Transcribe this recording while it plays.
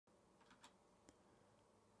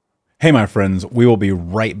Hey, my friends, we will be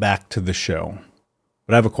right back to the show.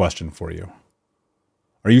 But I have a question for you.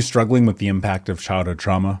 Are you struggling with the impact of childhood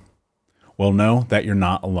trauma? Well, know that you're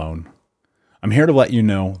not alone. I'm here to let you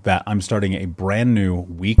know that I'm starting a brand new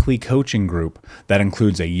weekly coaching group that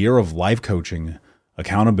includes a year of life coaching,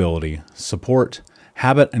 accountability, support,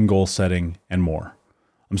 habit and goal setting, and more.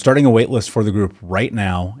 I'm starting a waitlist for the group right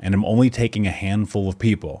now, and I'm only taking a handful of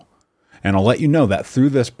people. And I'll let you know that through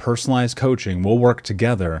this personalized coaching, we'll work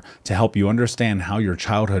together to help you understand how your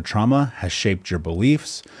childhood trauma has shaped your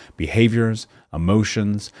beliefs, behaviors,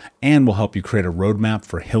 emotions, and will help you create a roadmap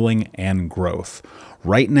for healing and growth.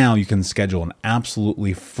 Right now, you can schedule an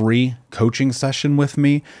absolutely free coaching session with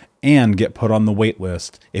me and get put on the wait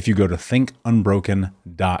list if you go to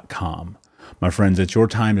thinkunbroken.com. My friends, it's your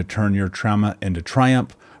time to turn your trauma into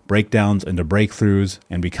triumph, breakdowns into breakthroughs,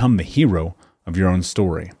 and become the hero of your own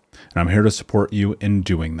story. And I'm here to support you in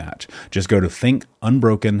doing that. Just go to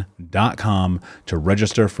thinkunbroken.com to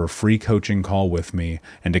register for a free coaching call with me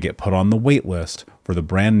and to get put on the wait list for the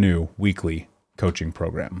brand new weekly coaching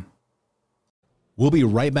program. We'll be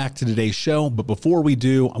right back to today's show, but before we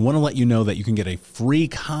do, I want to let you know that you can get a free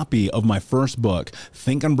copy of my first book,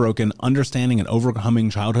 Think Unbroken, Understanding and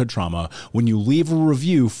Overcoming Childhood Trauma, when you leave a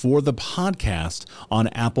review for the podcast on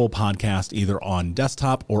Apple Podcast, either on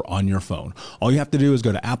desktop or on your phone. All you have to do is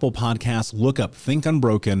go to Apple Podcasts, look up Think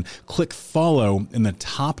Unbroken, click follow in the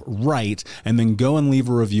top right, and then go and leave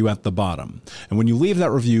a review at the bottom. And when you leave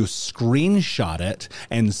that review, screenshot it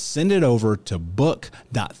and send it over to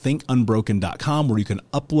book.thinkunbroken.com, where you can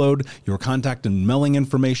upload your contact and mailing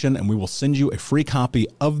information, and we will send you a free copy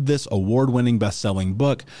of this award-winning best-selling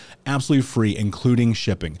book, absolutely free, including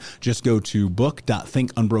shipping. Just go to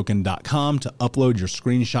book.thinkunbroken.com to upload your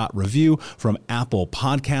screenshot review from Apple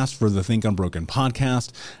Podcasts for the Think Unbroken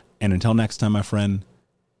podcast. And until next time, my friend,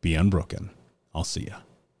 be unbroken. I'll see you.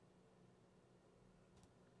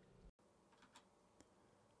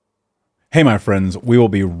 Hey, my friends, we will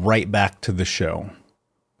be right back to the show.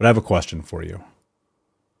 But I have a question for you.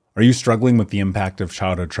 Are you struggling with the impact of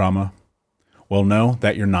childhood trauma? Well, know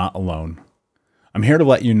that you're not alone. I'm here to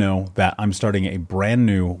let you know that I'm starting a brand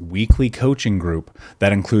new weekly coaching group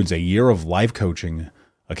that includes a year of life coaching,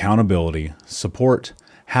 accountability, support,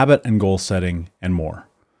 habit and goal setting, and more.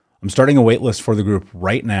 I'm starting a waitlist for the group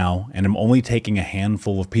right now, and I'm only taking a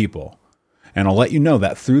handful of people. And I'll let you know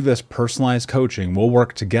that through this personalized coaching, we'll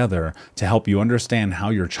work together to help you understand how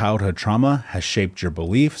your childhood trauma has shaped your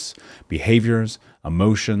beliefs, behaviors,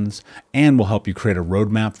 emotions, and will help you create a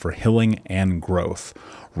roadmap for healing and growth.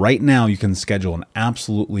 Right now, you can schedule an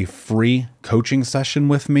absolutely free coaching session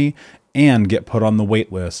with me and get put on the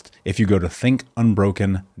wait list if you go to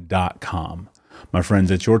thinkunbroken.com. My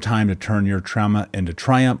friends, it's your time to turn your trauma into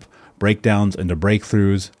triumph, breakdowns into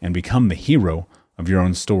breakthroughs, and become the hero of your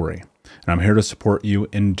own story. And I'm here to support you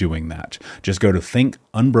in doing that. Just go to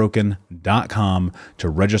thinkunbroken.com to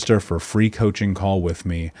register for a free coaching call with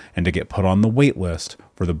me and to get put on the wait list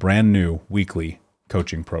for the brand new weekly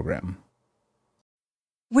coaching program.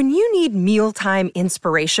 When you need mealtime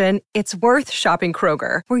inspiration, it's worth shopping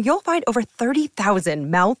Kroger, where you'll find over 30,000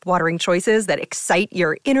 mouth-watering choices that excite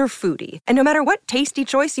your inner foodie. And no matter what tasty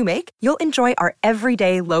choice you make, you'll enjoy our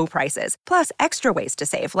everyday low prices, plus extra ways to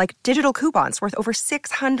save, like digital coupons worth over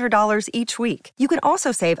 $600 each week. You can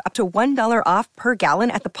also save up to $1 off per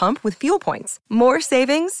gallon at the pump with fuel points. More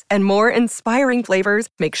savings and more inspiring flavors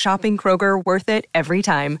make shopping Kroger worth it every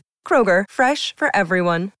time. Kroger, fresh for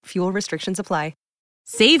everyone. Fuel restrictions apply.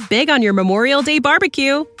 Save big on your Memorial Day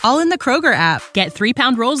barbecue, all in the Kroger app. Get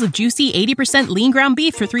 3-pound rolls of juicy 80% lean ground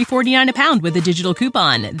beef for $3.49 a pound with a digital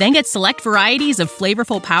coupon. Then get select varieties of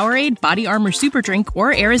flavorful Powerade, Body Armor Super Drink,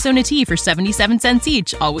 or Arizona tea for 77 cents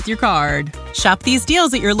each, all with your card. Shop these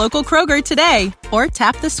deals at your local Kroger today, or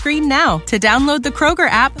tap the screen now to download the Kroger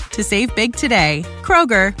app to save big today.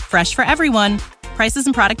 Kroger, fresh for everyone. Prices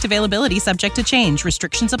and product availability subject to change.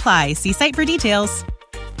 Restrictions apply. See site for details.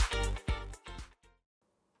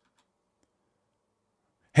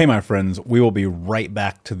 Hey, my friends, we will be right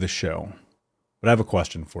back to the show. But I have a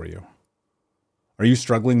question for you. Are you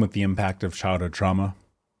struggling with the impact of childhood trauma?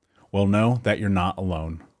 Well, know that you're not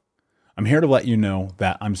alone. I'm here to let you know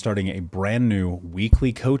that I'm starting a brand new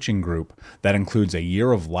weekly coaching group that includes a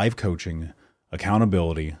year of life coaching,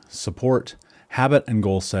 accountability, support, habit and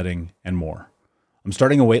goal setting, and more. I'm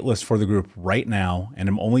starting a waitlist for the group right now, and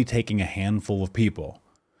I'm only taking a handful of people.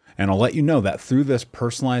 And I'll let you know that through this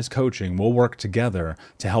personalized coaching, we'll work together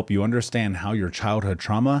to help you understand how your childhood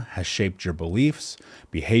trauma has shaped your beliefs,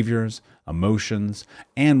 behaviors, emotions,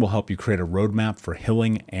 and will help you create a roadmap for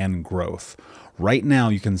healing and growth. Right now,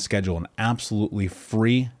 you can schedule an absolutely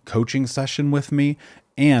free coaching session with me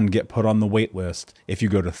and get put on the wait list if you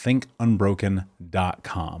go to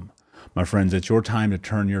thinkunbroken.com. My friends, it's your time to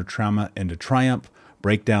turn your trauma into triumph,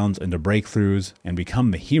 breakdowns into breakthroughs, and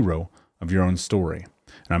become the hero of your own story.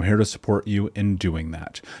 And I'm here to support you in doing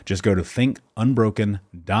that. Just go to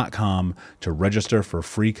thinkunbroken.com to register for a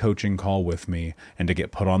free coaching call with me and to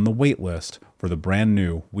get put on the wait list for the brand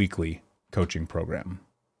new weekly coaching program.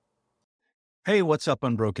 Hey, what's up,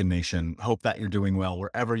 Unbroken Nation? Hope that you're doing well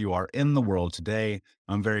wherever you are in the world today.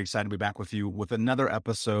 I'm very excited to be back with you with another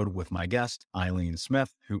episode with my guest, Ilene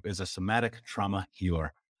Smith, who is a somatic trauma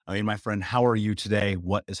healer. My friend, how are you today?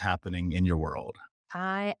 What is happening in your world?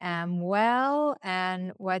 I am well,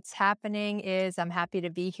 and what's happening is I'm happy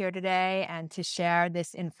to be here today and to share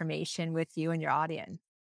this information with you and your audience.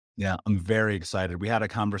 Yeah, I'm very excited. We had a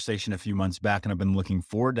conversation a few months back, and I've been looking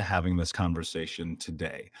forward to having this conversation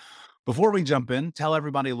today. Before we jump in, tell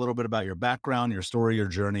everybody a little bit about your background, your story, your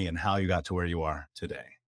journey, and how you got to where you are today.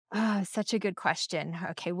 Such a good question.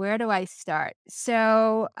 Okay, where do I start?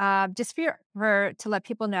 So, just to let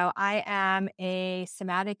people know, I am a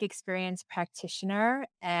somatic experience practitioner,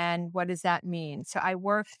 and what does that mean? So, I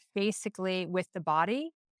work basically with the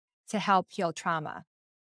body to help heal trauma.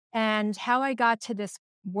 And how I got to this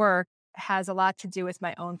work has a lot to do with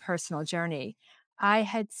my own personal journey. I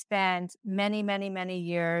had spent many, many, many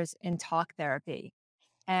years in talk therapy.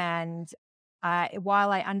 And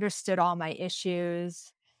while I understood all my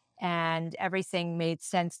issues and everything made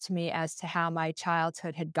sense to me as to how my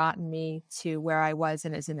childhood had gotten me to where I was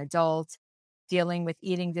and as an adult, dealing with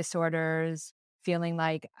eating disorders, feeling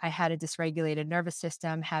like I had a dysregulated nervous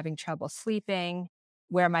system, having trouble sleeping,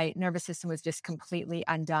 where my nervous system was just completely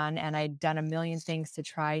undone. And I'd done a million things to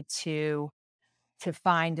try to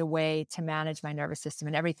find a way to manage my nervous system.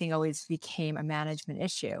 And everything always became a management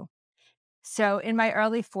issue. So in my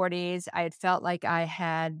early 40s, I had felt like I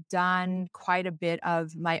had done quite a bit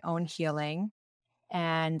of my own healing.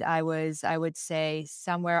 And I would say,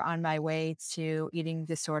 somewhere on my way to eating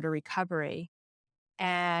disorder recovery.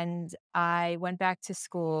 And I went back to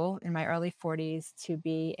school in my early 40s to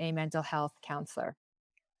be a mental health counselor.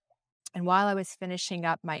 And while I was finishing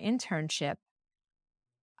up my internship,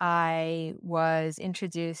 I was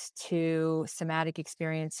introduced to somatic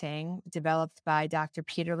experiencing developed by Dr.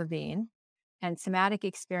 Peter Levine. And somatic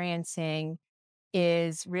experiencing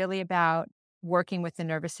is really about working with the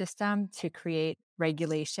nervous system to create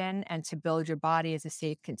regulation and to build your body as a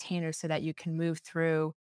safe container so that you can move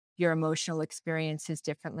through your emotional experiences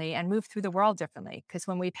differently and move through the world differently. Because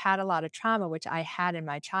when we've had a lot of trauma, which I had in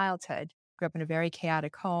my childhood, grew up in a very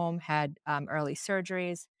chaotic home, had early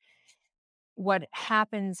surgeries, what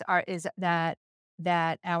happens is that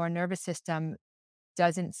our nervous system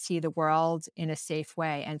doesn't see the world in a safe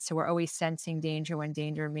way. And so we're always sensing danger when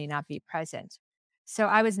danger may not be present. So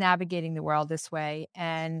I was navigating the world this way.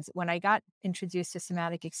 And when I got introduced to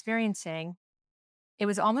somatic experiencing, it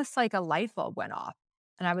was almost like a light bulb went off.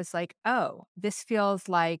 And I was like, oh, this feels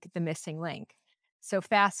like the missing link. So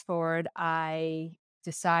fast forward, I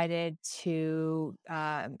decided to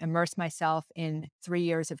immerse myself in 3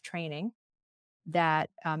 years of training that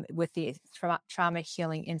with the Trauma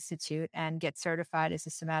Healing Institute and get certified as a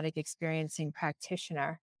somatic experiencing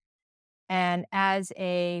practitioner. And as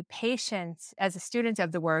a patient, as a student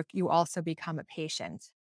of the work, you also become a patient.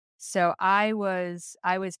 So I was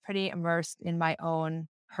pretty immersed in my own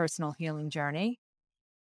personal healing journey.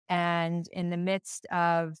 And in the midst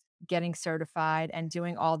of getting certified and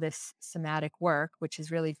doing all this somatic work, which is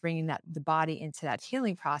really bringing the body into that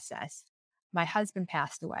healing process, my husband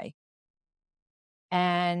passed away.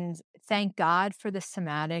 And thank God for the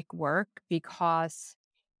somatic work, because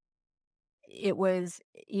it was,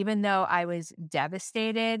 even though I was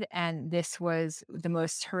devastated and this was the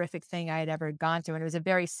most horrific thing I had ever gone through, and it was a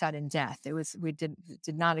very sudden death. We did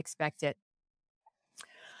not expect it.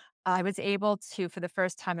 I was able to, for the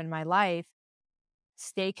first time in my life,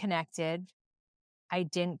 stay connected. I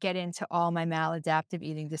didn't get into all my maladaptive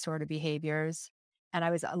eating disorder behaviors, and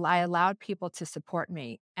I allowed people to support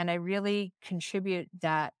me, and I really contribute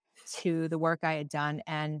that to the work I had done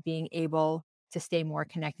and being able to stay more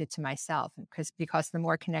connected to myself, because the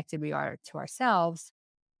more connected we are to ourselves,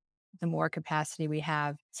 the more capacity we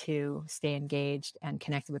have to stay engaged and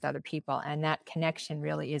connected with other people, and that connection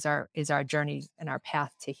really is our journey and our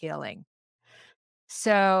path to healing.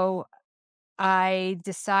 So I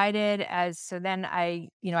decided so then I'd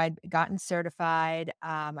gotten certified.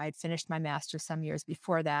 I'd finished my master's some years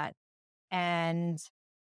before that. And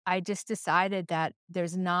I just decided that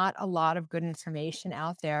there's not a lot of good information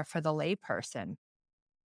out there for the layperson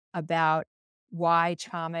about why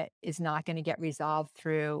trauma is not going to get resolved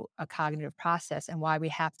through a cognitive process and why we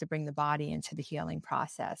have to bring the body into the healing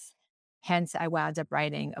process. Hence, I wound up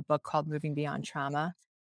writing a book called Moving Beyond Trauma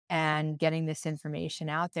and getting this information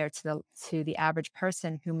out there to the average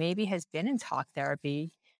person who maybe has been in talk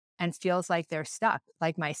therapy and feels like they're stuck,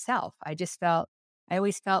 like myself. I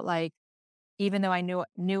always felt like even though I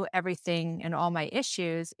knew everything and all my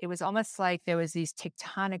issues, it was almost like there was these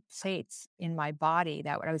tectonic plates in my body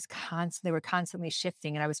that they were constantly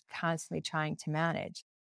shifting and I was constantly trying to manage.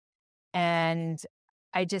 And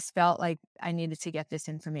I just felt like I needed to get this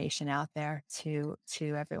information out there to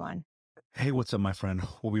everyone. Hey, what's up, my friend?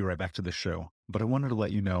 We'll be right back to the show. But I wanted to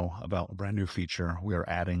let you know about a brand new feature we are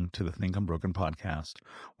adding to the Think Unbroken podcast,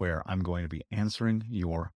 where I'm going to be answering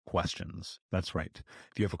your questions. That's right.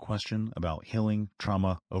 If you have a question about healing,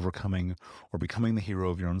 trauma, overcoming, or becoming the hero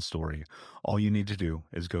of your own story, all you need to do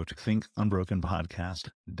is go to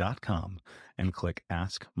thinkunbrokenpodcast.com and click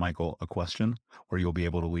Ask Michael a Question, where you'll be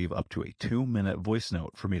able to leave up to a 2-minute voice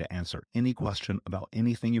note for me to answer any question about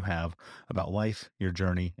anything you have about life, your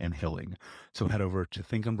journey, and healing. So head over to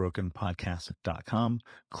thinkunbrokenpodcast.com,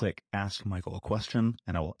 click Ask Michael a Question,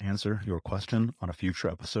 and I will answer your question on a future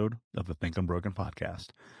episode of the Think Unbroken podcast.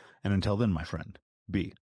 And until then, my friend,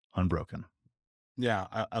 be unbroken. Yeah,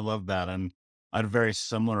 I love that. And I had a very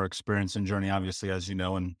similar experience and journey, obviously, as you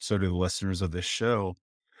know, and so do the listeners of this show.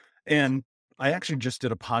 And I actually just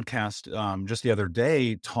did a podcast just the other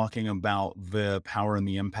day talking about the power and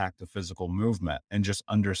the impact of physical movement and just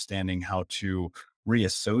understanding how to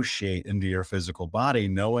reassociate into your physical body,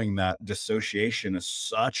 knowing that dissociation is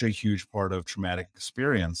such a huge part of traumatic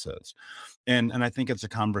experiences. And I think it's a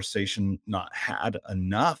conversation not had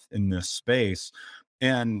enough in this space.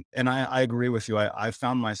 And I agree with you. I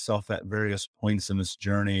found myself at various points in this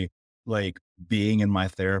journey, like being in my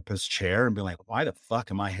therapist's chair and being like, why the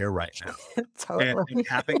fuck am I here right now? And Totally.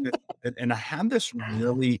 having this, and I had this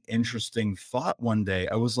really interesting thought one day.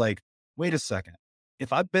 I was like, wait a second.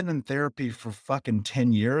 If I've been in therapy for fucking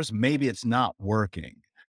 10 years, maybe it's not working.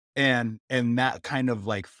 And that kind of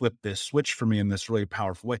like flipped this switch for me in this really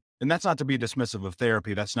powerful way. And that's not to be dismissive of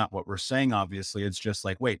therapy. That's not what we're saying, obviously. It's just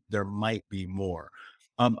like, wait, there might be more.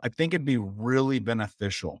 I think it'd be really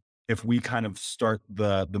beneficial if we kind of start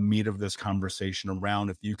the meat of this conversation around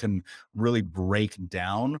if you can really break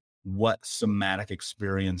down what somatic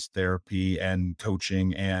experience therapy and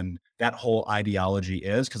coaching and that whole ideology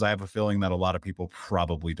is, because I have a feeling that a lot of people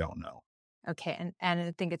probably don't know. Okay, and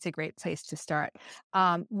I think it's a great place to start.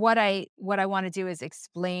 What I want to do is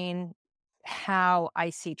explain how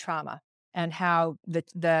I see trauma and how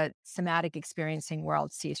the somatic experiencing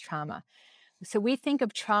world sees trauma. So we think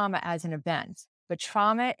of trauma as an event, but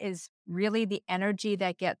trauma is really the energy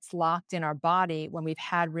that gets locked in our body when we've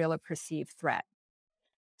had real or perceived threat.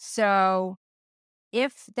 So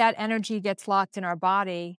if that energy gets locked in our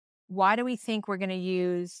body, why do we think we're going to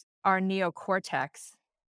use our neocortex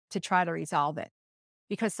to try to resolve it?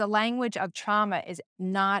 Because the language of trauma is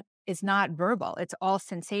not verbal. It's all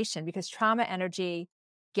sensation, because trauma energy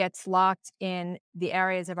gets locked in the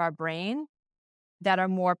areas of our brain that are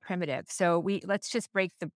more primitive. So let's just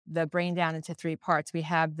break the brain down into 3 parts. We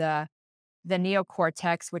have the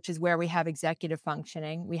neocortex, which is where we have executive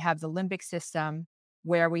functioning. We have the limbic system,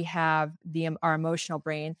 where we have our emotional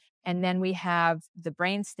brain. And then we have the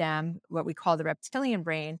brainstem, what we call the reptilian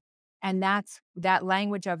brain. And that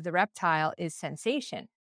language of the reptile is sensation.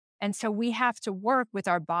 And so we have to work with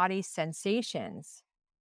our body's sensations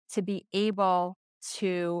to be able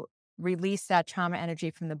to release that trauma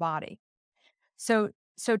energy from the body. So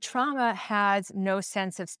trauma has no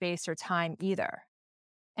sense of space or time either.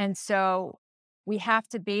 And so we have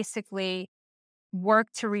to basically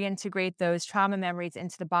work to reintegrate those trauma memories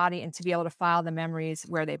into the body and to be able to file the memories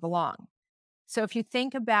where they belong. So if you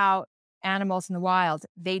think about animals in the wild,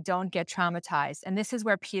 they don't get traumatized. And this is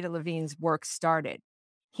where Peter Levine's work started.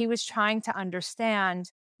 He was trying to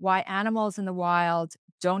understand why animals in the wild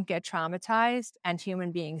don't get traumatized and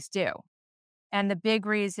human beings do. And the big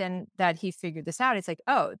reason that he figured this out is like,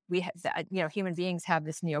 oh, human beings have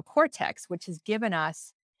this neocortex, which has given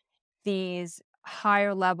us these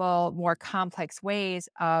higher level, more complex ways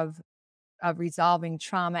of resolving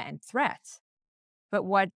trauma and threats. But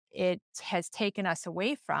what it has taken us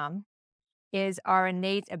away from is our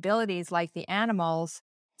innate abilities, like the animals,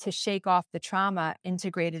 to shake off the trauma,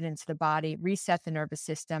 integrate it into the body, reset the nervous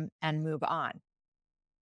system, and move on.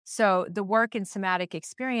 So the work in somatic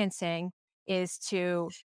experiencing is to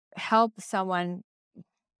help someone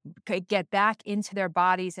get back into their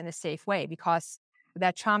bodies in a safe way, because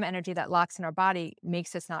that trauma energy that locks in our body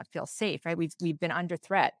makes us not feel safe, right? We've been under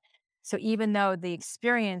threat. So even though the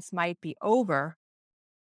experience might be over,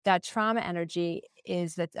 that trauma energy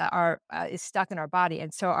is stuck in our body.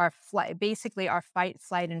 And so basically our fight,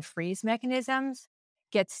 flight, and freeze mechanisms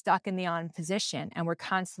get stuck in the on position. And we're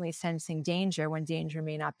constantly sensing danger when danger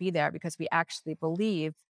may not be there, because we actually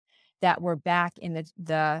believe that we're back in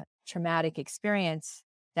the traumatic experience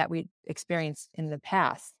that we experienced in the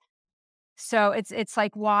past. So it's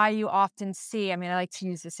like why you often see, I mean, I like to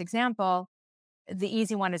use this example. The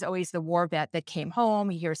easy one is always the war vet that came home,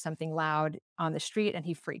 he hears something loud on the street and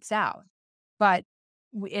he freaks out. But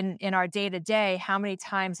in our day to day, how many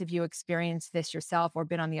times have you experienced this yourself or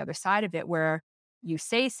been on the other side of it, where you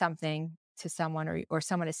say something to someone, or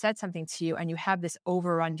someone has said something to you and you have this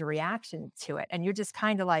over under reaction to it, and you're just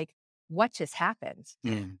kind of like, what just happened?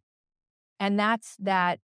 Mm. And that's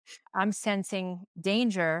that I'm sensing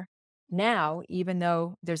danger now, even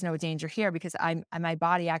though there's no danger here, because my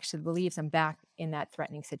body actually believes I'm back in that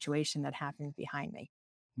threatening situation that happened behind me.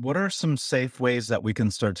 What are some safe ways that we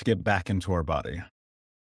can start to get back into our body?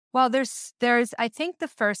 Well, there's I think the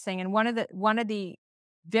first thing, and one of the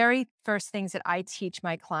very first things that I teach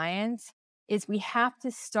my clients is we have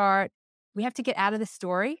to get out of the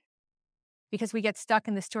story, because we get stuck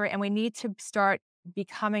in the story, and we need to start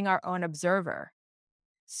becoming our own observer.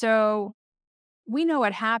 So we know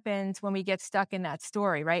what happens when we get stuck in that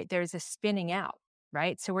story, right? There's a spinning out,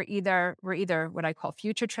 right? So we're either what I call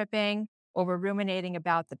future tripping, or we're ruminating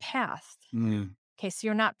about the past. Mm. Okay, so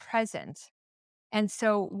you're not present. And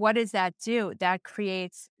so what does that do? That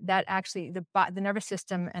creates that actually the nervous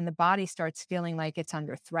system and the body starts feeling like it's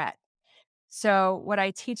under threat. So what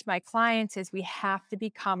I teach my clients is we have to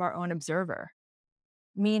become our own observer,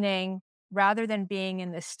 meaning rather than being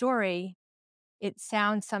in the story, it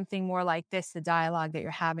sounds something more like this, the dialogue that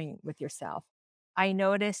you're having with yourself. I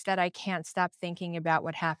notice that I can't stop thinking about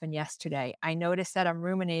what happened yesterday. I notice that I'm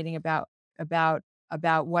ruminating about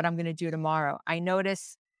what I'm going to do tomorrow. I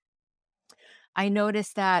notice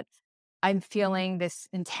that I'm feeling this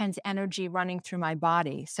intense energy running through my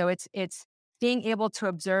body. So it's being able to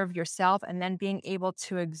observe yourself, and then being able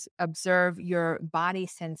to observe your body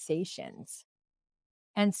sensations.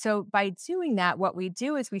 And so by doing that, what we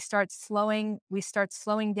do is we start slowing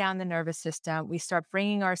down the nervous system. We start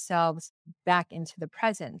bringing ourselves back into the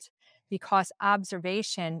present, because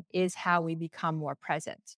observation is how we become more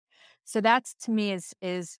present. So that's, to me,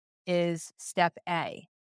 is step A.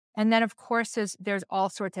 And then of course there's all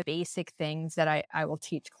sorts of basic things that I will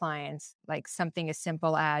teach clients, like something as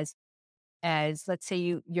simple as let's say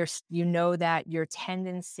you know that your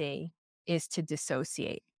tendency is to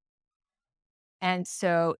dissociate. And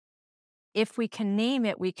so if we can name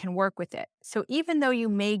it, we can work with it. So even though you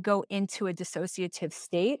may go into a dissociative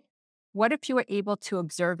state, what if you were able to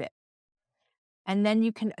observe it? And then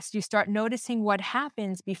you start noticing what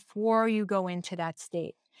happens before you go into that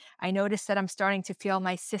state. I notice that I'm starting to feel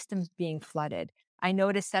my systems being flooded. I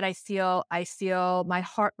notice that I feel my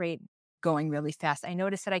heart rate going really fast. I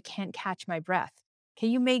notice that I can't catch my breath. Okay,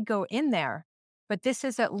 you may go in there, but this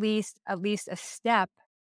is at least a step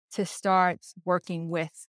to start working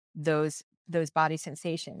with those body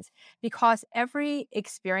sensations, because every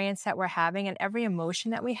experience that we're having and every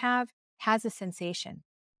emotion that we have has a sensation.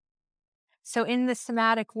 So in the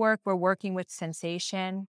somatic work, we're working with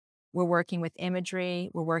sensation, we're working with imagery,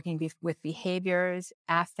 we're working with behaviors,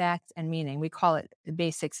 affect, and meaning. We call it the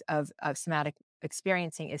basics of somatic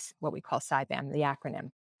experiencing is what we call SIBAM, the acronym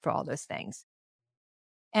for all those things.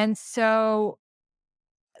 And so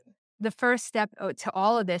the first step to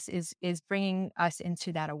all of this is bringing us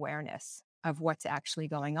into that awareness of what's actually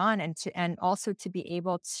going on, and also to be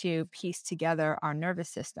able to piece together our nervous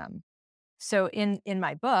system. So in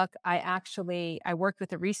my book, I worked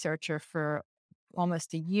with a researcher for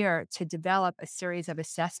almost a year to develop a series of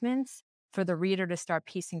assessments for the reader to start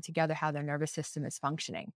piecing together how their nervous system is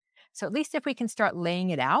functioning. So at least if we can start laying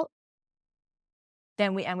it out,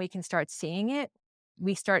 then we can start seeing it.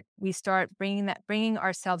 We start bringing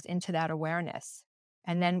ourselves into that awareness.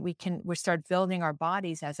 And then we start building our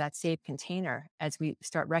bodies as that safe container as we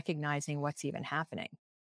start recognizing what's even happening.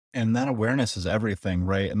 And that awareness is everything,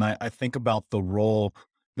 right? And I think about the role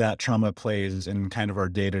that trauma plays in kind of our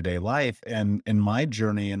day-to-day life. And in my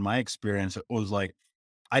journey, in my experience, it was like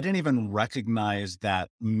I didn't even recognize that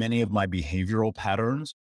many of my behavioral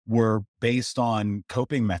patterns were based on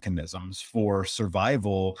coping mechanisms for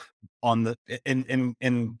survival on the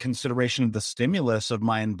in consideration of the stimulus of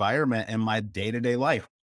my environment and my day-to-day life.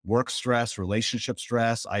 Work stress, relationship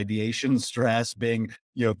stress, ideation stress, being,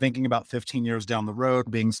 thinking about 15 years down the road,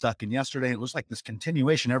 being stuck in yesterday. It was like this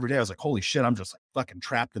continuation every day. I was like, holy shit, I'm just like fucking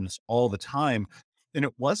trapped in this all the time. And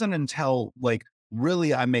it wasn't until like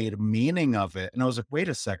really I made meaning of it. And I was like, wait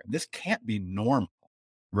a second, this can't be normal.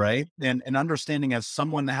 Right. And understanding as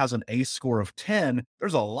someone that has an ACE score of 10,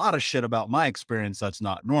 there's a lot of shit about my experience that's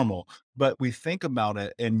not normal. But we think about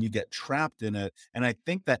it and you get trapped in it. And I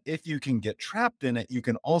think that if you can get trapped in it, you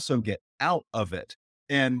can also get out of it.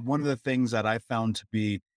 And one of the things that I found to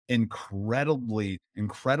be incredibly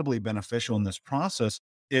beneficial in this process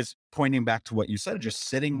is pointing back to what you said, just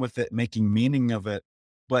sitting with it, making meaning of it.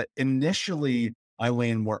 But initially,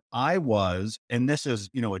 Eileen, where I was, and this is,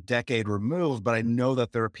 a decade removed, but I know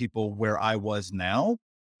that there are people where I was now.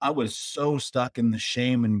 I was so stuck in the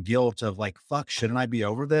shame and guilt of like, fuck, shouldn't I be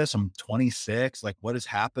over this? I'm 26. Like, what is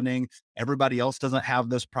happening? Everybody else doesn't have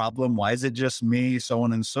this problem. Why is it just me? So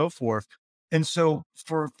on and so forth. And so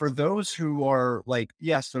for those who are like,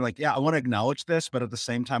 yes, they're like, yeah, I want to acknowledge this, but at the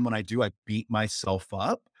same time, when I do, I beat myself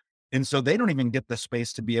up. And so they don't even get the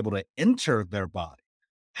space to be able to enter their body.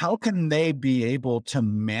 How can they be able to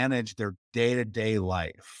manage their day-to-day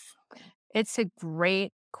life? It's a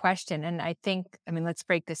great question. And let's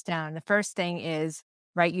break this down. The first thing is,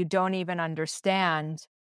 right, you don't even understand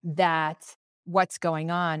that what's going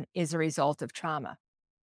on is a result of trauma.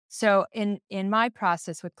 So in my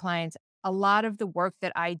process with clients, a lot of the work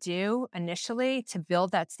that I do initially to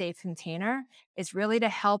build that safe container is really to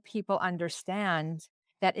help people understand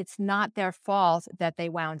that it's not their fault that they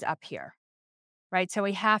wound up here. Right. So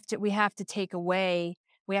we have to take away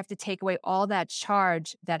all that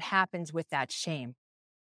charge that happens with that shame.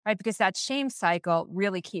 Right. Because that shame cycle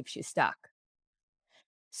really keeps you stuck.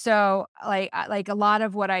 So like a lot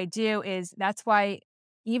of what I do is that's why,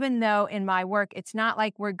 even though in my work, it's not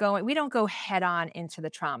like we don't go head on into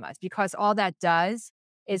the traumas, because all that does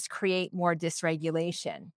is create more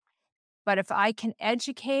dysregulation. But if I can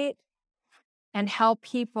educate and help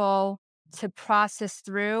people to process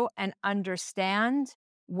through and understand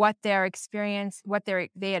what they had experienced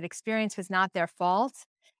was not their fault,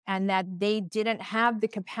 and that they didn't have the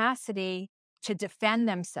capacity to defend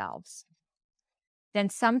themselves, then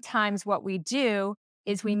sometimes what we do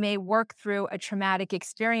is we may work through a traumatic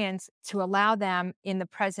experience to allow them in the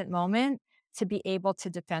present moment to be able to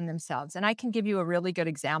defend themselves. And I can give you a really good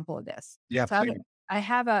example of this. Yeah, So please. I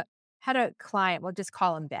had a client, we'll just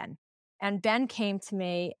call him Ben. And Ben came to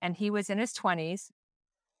me, and he was in his 20s.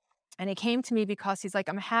 And he came to me because he's like,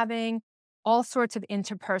 I'm having all sorts of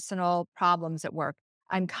interpersonal problems at work.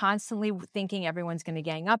 I'm constantly thinking everyone's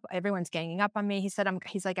ganging up on me. He's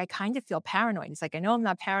like, I kind of feel paranoid. He's like, I know I'm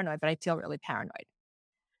not paranoid, but I feel really paranoid.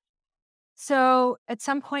 So at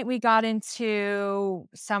some point we got into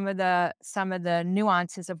some of the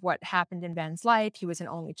nuances of what happened in Ben's life. He was an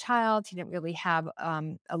only child. He didn't really have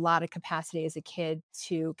a lot of capacity as a kid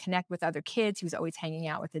to connect with other kids. He was always hanging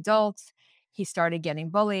out with adults. He started getting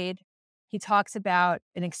bullied. He talks about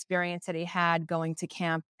an experience that he had going to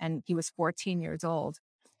camp, and he was 14 years old.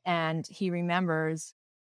 And he remembers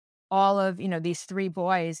all of, these three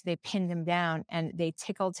boys, they pinned him down and they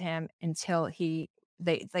tickled him until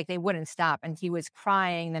they wouldn't stop. And he was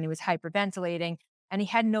crying, then he was hyperventilating, and he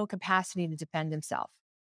had no capacity to defend himself.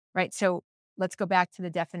 Right. So let's go back to the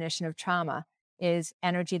definition of trauma: is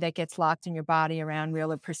energy that gets locked in your body around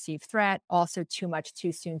real or perceived threat, also too much,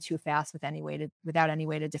 too soon, too fast, without any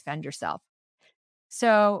way to defend yourself.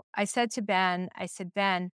 So I said to Ben, I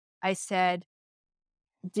said,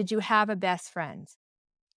 did you have a best friend?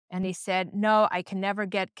 And he said, no, I can never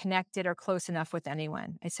get connected or close enough with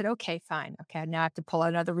anyone. I said, okay, fine. Okay, now I have to pull out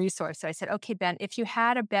another resource. So I said, okay, Ben, if you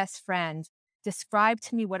had a best friend, describe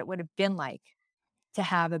to me what it would have been like to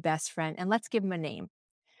have a best friend, and let's give him a name.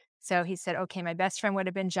 So he said, okay, my best friend would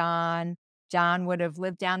have been John. John would have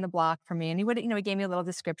lived down the block from me. And he would, he gave me a little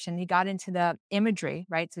description. He got into the imagery,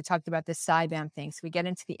 right? So we talked about this Cybam thing. So we get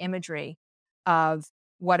into the imagery of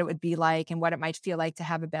what it would be like and what it might feel like to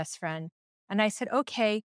have a best friend. And I said,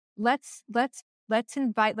 okay, let's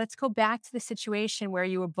go back to the situation where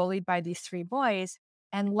you were bullied by these three boys,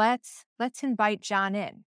 and let's invite John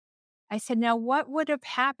in. I said, now what would have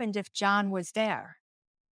happened if John was there?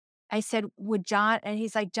 I said, would John, and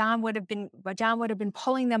he's like, John would have been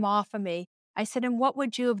pulling them off of me. I said, and what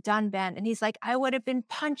would you have done, Ben? And he's like, I would have been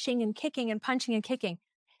punching and kicking and punching and kicking.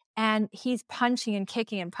 And he's punching and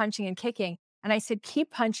kicking and punching and kicking. And I said,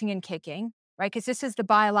 keep punching and kicking, right? Because this is the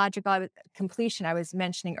biological completion I was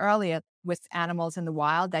mentioning earlier with animals in the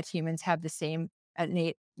wild, that humans have the same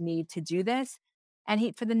innate need to do this.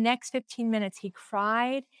 And for the next 15 minutes, he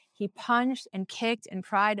cried, he punched and kicked and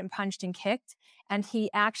cried and punched and kicked. And he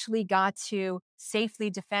actually got to safely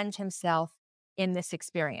defend himself in this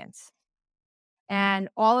experience. And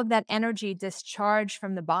all of that energy discharged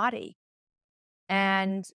from the body.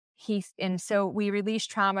 And so we release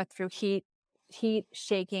trauma through heat, heat,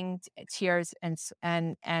 shaking, tears, and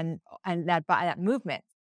that movement.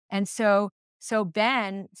 And so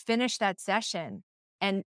Ben finished that session,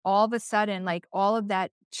 and all of a sudden, like all of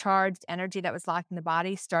that charged energy that was locked in the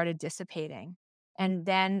body started dissipating. And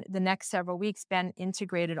then the next several weeks, Ben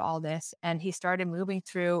integrated all this, and he started moving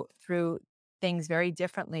through things very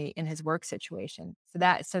differently in his work situation.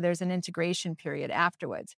 So there's an integration period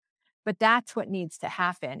afterwards. But that's what needs to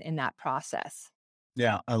happen in that process.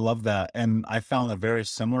 Yeah, I love that. And I found a very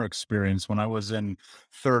similar experience when I was in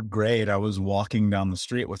third grade. I was walking down the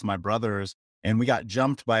street with my brothers and we got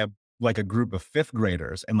jumped by a group of fifth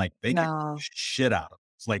graders and like they kicked the No. shit out of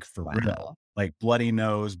us, like for real, Wow. like bloody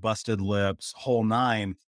nose, busted lips, whole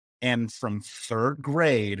nine. And from third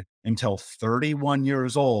grade until 31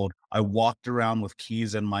 years old, I walked around with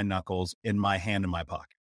keys in my knuckles, in my hand, in my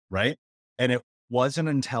pocket. Right. And it wasn't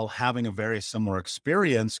until having a very similar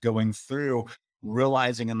experience going through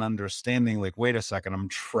realizing and understanding like, wait a second, I'm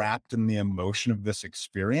trapped in the emotion of this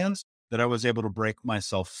experience, that I was able to break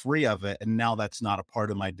myself free of it. And now that's not a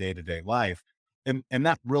part of my day-to-day life. And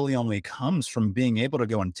that really only comes from being able to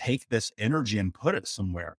go and take this energy and put it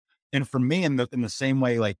somewhere. And for me, in the same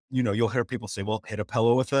way, like, you'll hear people say, well, hit a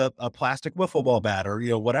pillow with a plastic wiffle ball bat or,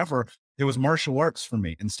 whatever. It was martial arts for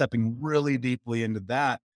me and stepping really deeply into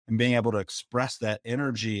that and being able to express that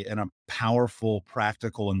energy in a powerful,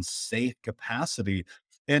 practical, and safe capacity.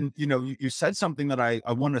 And, you said something that I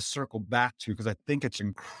want to circle back to because I think it's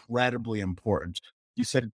incredibly important. You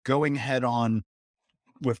said going head on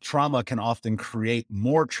with trauma can often create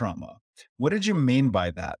more trauma. What did you mean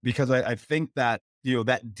by that? Because I think that,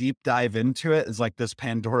 that deep dive into it is like this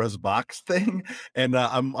Pandora's box thing. And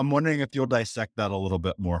I'm wondering if you'll dissect that a little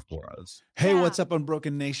bit more for us. Hey, Yeah. what's up,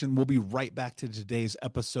 Unbroken Nation? We'll be right back to today's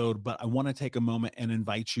episode, but I want to take a moment and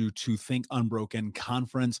invite you to Think Unbroken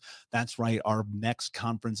Conference. That's right. Our next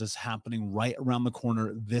conference is happening right around the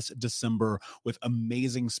corner this December with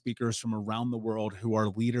amazing speakers from around the world who are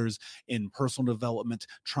leaders in personal development,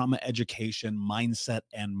 trauma education, mindset,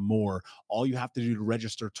 and more. All you have to do to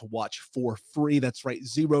register to watch for free, that's right,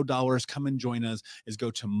 $0. Come and join us, is go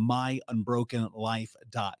to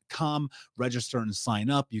myunbrokenlife.com, register and sign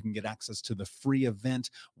up. You can get access to the free event.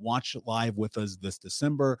 Watch it live with us this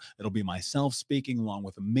December. It'll be myself speaking along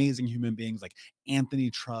with amazing human beings like Anthony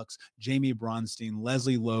Trucks, Jamie Bronstein,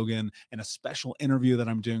 Leslie Logan, and a special interview that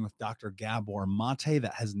I'm doing with Dr. Gabor Mate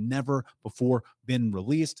that has never before been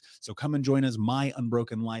released. So come and join us,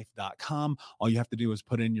 myunbrokenlife.com. All you have to do is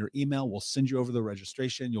put in your email. We'll send you over the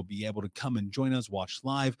registration. You'll be able to come and join us, watch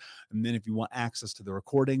live. And then if you want access to the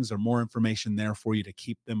recordings, there's more information there for you to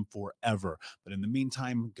keep them forever. But in the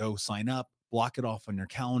meantime, go sign up. Block it off on your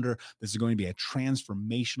calendar. This is going to be a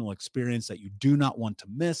transformational experience that you do not want to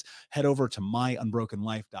miss. Head over to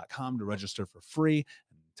myunbrokenlife.com to register for free.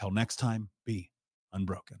 Until next time, be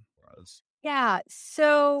unbroken. Yeah.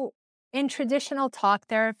 So in traditional talk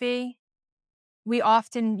therapy,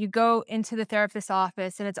 you go into the therapist's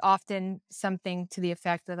office and it's often something to the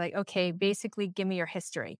effect of like, okay, basically give me your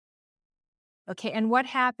history. Okay. And what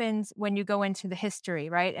happens when you go into the history,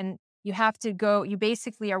 right? And you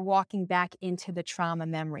basically are walking back into the trauma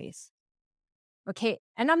memories. Okay.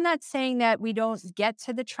 And I'm not saying that we don't get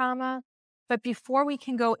to the trauma, but before we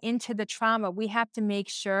can go into the trauma, we have to make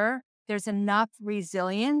sure there's enough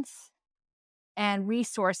resilience and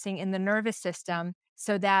resourcing in the nervous system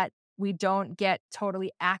so that we don't get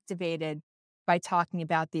totally activated by talking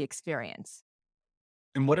about the experience.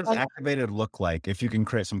 And what does And- activated look like, if you can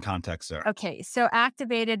create some context there? Okay, so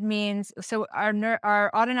activated means,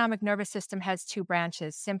 our autonomic nervous system has two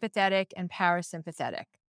branches, sympathetic and parasympathetic.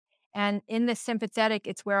 And in the sympathetic,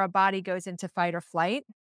 it's where our body goes into fight or flight.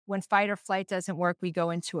 When fight or flight doesn't work, we go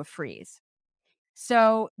into a freeze.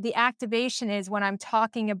 So the activation is when I'm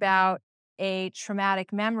talking about a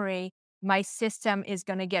traumatic memory, my system is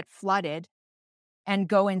going to get flooded and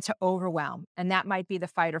go into overwhelm. And that might be the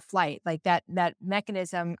fight or flight, like that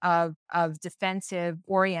mechanism of defensive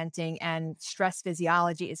orienting and stress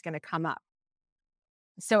physiology is going to come up.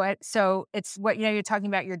 So it's what, you're talking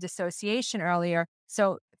about your dissociation earlier.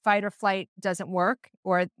 So fight or flight doesn't work,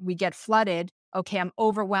 or we get flooded. Okay, I'm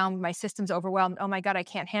overwhelmed. My system's overwhelmed. Oh my God, I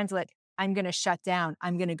can't handle it. I'm going to shut down.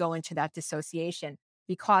 I'm going to go into that dissociation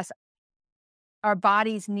because our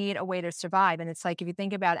bodies need a way to survive. And it's like, if you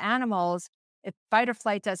think about animals, if fight or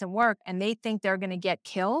flight doesn't work and they think they're going to get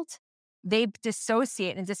killed, they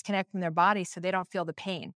dissociate and disconnect from their body so they don't feel the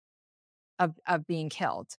pain of being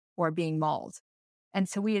killed or being mauled. And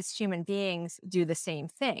so we as human beings do the same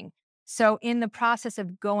thing. So in the process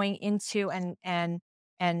of going into and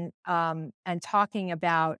talking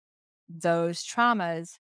about those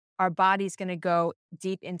traumas, our body's going to go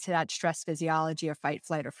deep into that stress physiology of fight,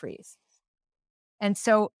 flight, or freeze. And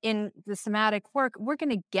so in the somatic work, we're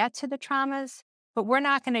going to get to the traumas, but I'm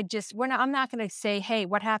not going to say, hey,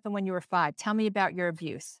 what happened when you were 5? Tell me about your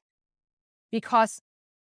abuse. Because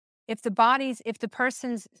if the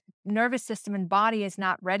person's nervous system and body is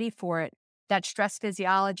not ready for it, that stress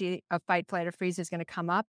physiology of fight, flight, or freeze is going to come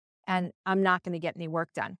up, and I'm not going to get any work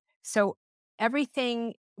done. So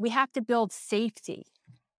we have to build safety.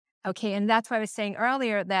 Okay. And that's why I was saying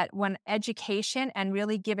earlier that when education and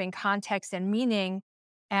really giving context and meaning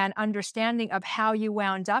and understanding of how you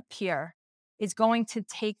wound up here is going to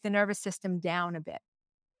take the nervous system down a bit.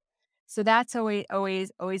 So that's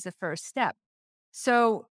always the first step.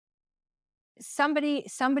 So somebody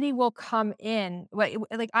will come in. What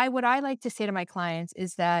I like to say to my clients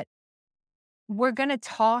is that we're going to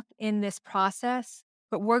talk in this process,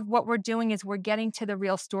 but what we're doing is we're getting to the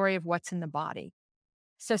real story of what's in the body.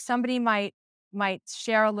 So somebody might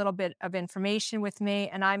share a little bit of information with me,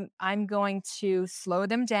 and I'm going to slow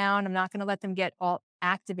them down. I'm not going to let them get all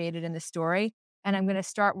activated in the story, and I'm going to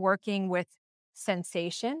start working with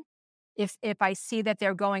sensation. If I see that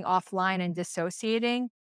they're going offline and dissociating,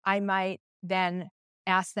 I might then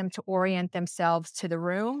ask them to orient themselves to the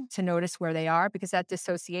room to notice where they are, because that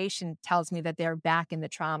dissociation tells me that they're back in the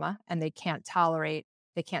trauma and they can't tolerate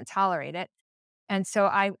it. And so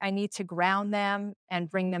I need to ground them and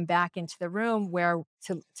bring them back into the room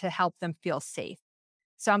to help them feel safe.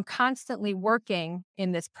 So I'm constantly working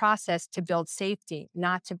in this process to build safety,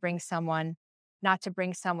 not to bring someone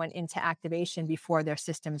into activation before their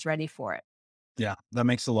system's ready for it. Yeah, that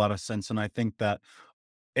makes a lot of sense. And I think that,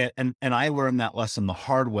 and I learned that lesson the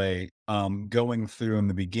hard way, going through in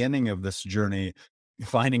the beginning of this journey,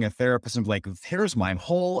 finding a therapist and like, here's my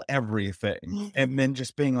whole everything. And then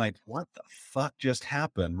just being like, what the fuck just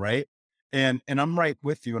happened? Right. And I'm right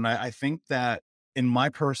with you. And I think that in my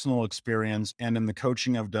personal experience and in the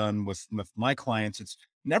coaching I've done with my clients, it's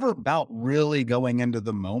never about really going into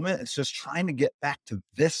the moment. It's just trying to get back to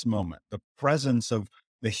this moment, the presence of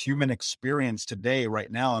the human experience today,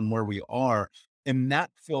 right now, and where we are. And that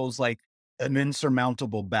feels like an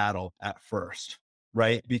insurmountable battle at first,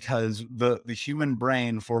 right? Because the human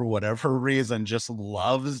brain, for whatever reason, just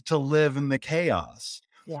loves to live in the chaos.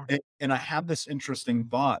 Yeah. And I have this interesting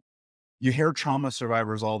thought. You hear trauma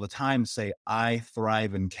survivors all the time say, I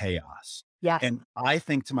thrive in chaos. Yes. And I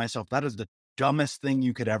think to myself, that is the dumbest thing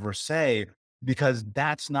you could ever say, because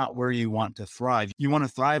that's not where you want to thrive. You want to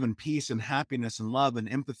thrive in peace and happiness and love and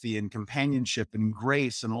empathy and companionship and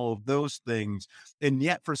grace and all of those things. And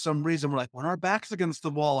yet for some reason, we're like, when our back's against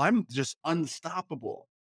the wall, I'm just unstoppable.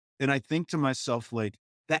 And I think to myself, like,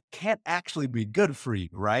 that can't actually be good for you,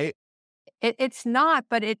 right? It's not,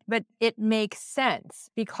 but it makes sense,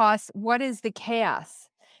 because what is the chaos?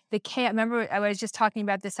 Remember, I was just talking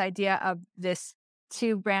about this idea of this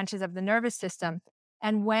 2 branches of the nervous system.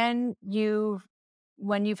 And when you've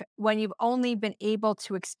only been able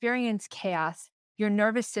to experience chaos, your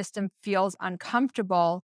nervous system feels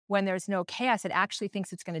uncomfortable when there's no chaos. It actually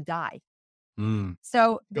thinks it's going to die.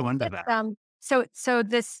 So Go into that. so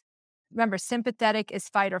this, remember, sympathetic is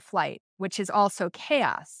fight or flight, which is also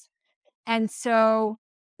chaos. And so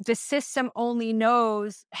the system only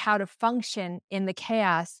knows how to function in the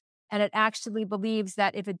chaos. And it actually believes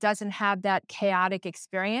that if it doesn't have that chaotic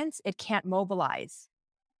experience, it can't mobilize.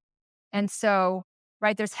 And so,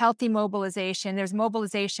 right, there's healthy mobilization, there's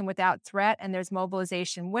mobilization without threat, and there's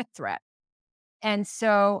mobilization with threat. And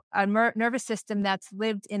so a nervous system that's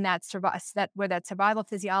lived in where that survival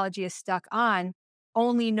physiology is stuck on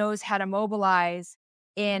only knows how to mobilize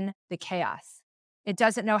in the chaos. It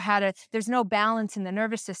doesn't know there's no balance in the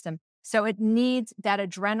nervous system. So it needs that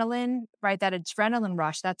adrenaline, right? That adrenaline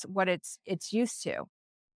rush. That's what it's used to.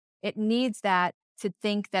 It needs that to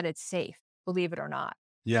think that it's safe, believe it or not.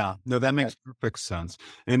 Yeah, no, that makes perfect sense.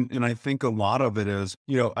 And I think a lot of it is,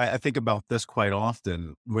 I think about this quite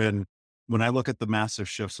often when I look at the massive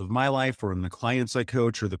shifts of my life, or in the clients I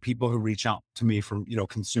coach, or the people who reach out to me from,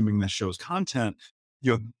 consuming this show's content,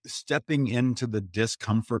 stepping into the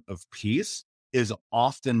discomfort of peace is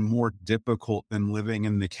often more difficult than living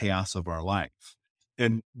in the chaos of our life.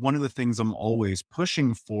 And one of the things I'm always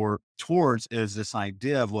pushing towards is this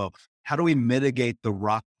idea of, well, how do we mitigate the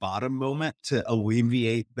rock bottom moment to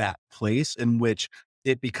alleviate that place in which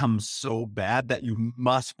it becomes so bad that you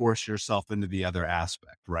must force yourself into the other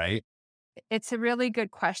aspect, right? It's a really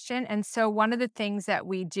good question. And so one of the things that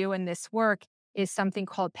we do in this work is something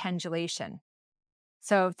called pendulation.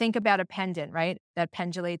 So think about a pendant, right? That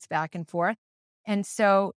pendulates back and forth. And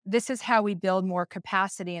so this is how we build more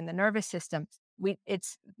capacity in the nervous system.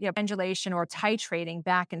 it's pendulation or titrating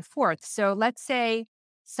back and forth. So let's say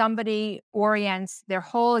somebody orients their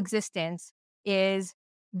whole existence is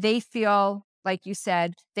they feel, like you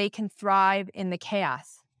said, they can thrive in the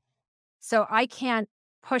chaos. So I can't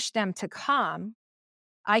push them to calm.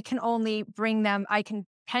 I can only I can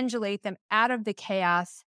pendulate them out of the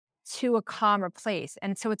chaos to a calmer place.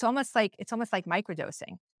 And so it's almost like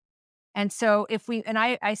microdosing. And so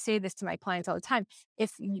I say this to my clients all the time,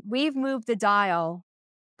 if we've moved the dial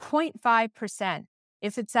 0.5%,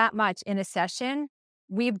 if it's that much in a session,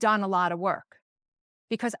 we've done a lot of work.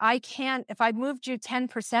 Because if I moved you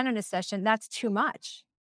 10% in a session, that's too much.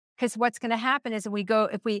 Because what's going to happen is if we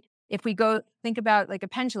go, think about like a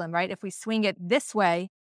pendulum, right? If we swing it this way,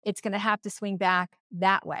 it's going to have to swing back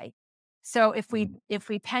that way. So if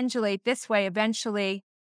we pendulate this way, eventually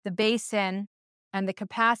the basin and the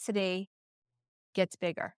capacity gets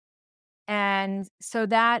bigger. And so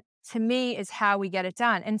that to me is how we get it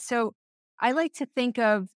done. And so I like to think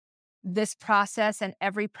of this process and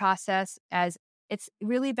every process as it's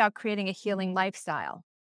really about creating a healing lifestyle,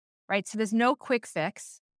 right? So there's no quick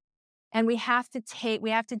fix. And we have to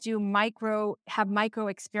have micro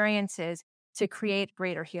experiences to create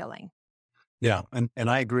greater healing. Yeah. And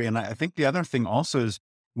I agree. And I think the other thing also is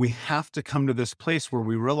we have to come to this place where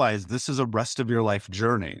we realize this is a rest of your life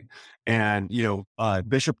journey. And,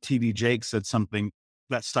 Bishop T.D. Jakes said something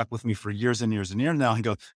that stuck with me for years and years and years now. He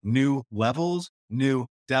goes, new levels, new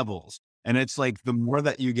devils. And it's like, the more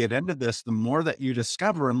that you get into this, the more that you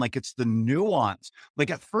discover, and like, it's the nuance.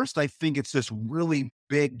 Like at first, I think it's this really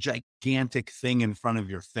big, gigantic thing in front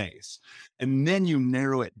of your face. And then you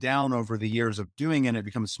narrow it down over the years of doing it, and it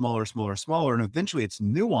becomes smaller, smaller, smaller. And eventually it's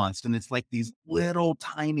nuanced. And it's like these little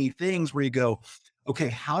tiny things where you go, okay,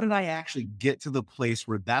 how did I actually get to the place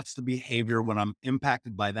where that's the behavior when I'm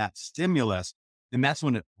impacted by that stimulus? And that's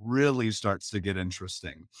when it really starts to get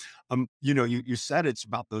interesting. You said it's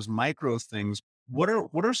about those micro things. What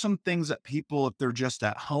are some things that people, if they're just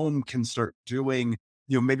at home, can start doing,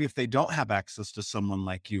 maybe if they don't have access to someone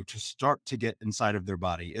like you, to start to get inside of their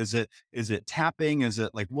body? Is it tapping? Is it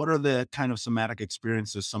like, what are the kind of somatic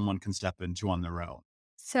experiences someone can step into on their own?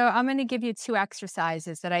 So I'm going to give you 2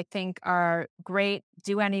 exercises that I think are great,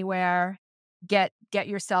 do anywhere, get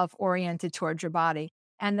yourself oriented towards your body.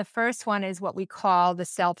 And the first one is what we call the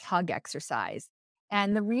self-hug exercise.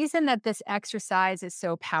 And the reason that this exercise is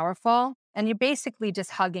so powerful, and you're basically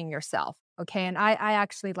just hugging yourself, okay? And I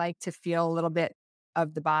actually like to feel a little bit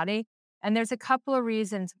of the body. And there's a couple of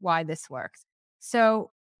reasons why this works.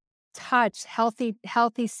 So touch, healthy,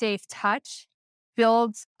 safe touch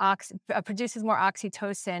produces more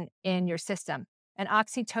oxytocin in your system. And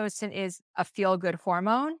oxytocin is a feel-good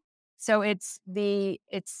hormone. So it's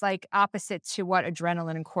like opposite to what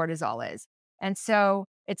adrenaline and cortisol is. And so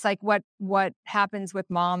it's like what happens with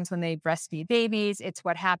moms when they breastfeed babies. It's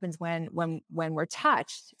what happens when we're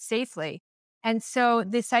touched safely. And so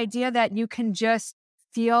this idea that you can just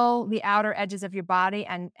feel the outer edges of your body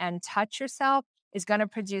and touch yourself is going to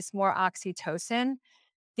produce more oxytocin.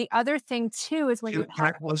 The other thing too is when Can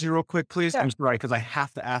I pause you real quick, please? Sure. I'm sorry, because I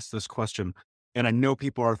have to ask this question, and I know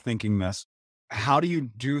people are thinking this. How do you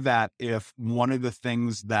do that if one of the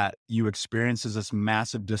things that you experience is this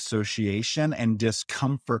massive dissociation and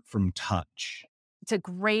discomfort from touch? It's a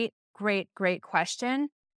great question.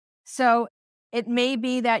 So it may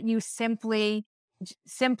be that you simply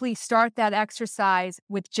start that exercise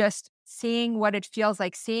with just seeing what it feels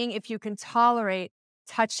like, seeing if you can tolerate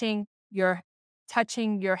touching your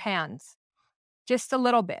hands just a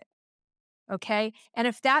little bit. Okay. And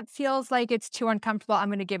if that feels like it's too uncomfortable, I'm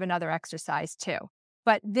going to give another exercise too.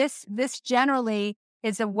 But this generally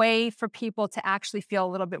is a way for people to actually feel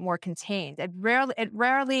a little bit more contained. I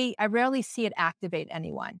rarely see it activate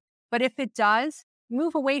anyone. But if it does,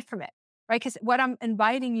 move away from it, right? Because what I'm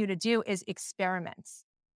inviting you to do is experiments,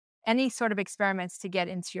 any sort of experiments to get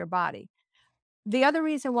into your body. The other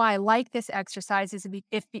reason why I like this exercise is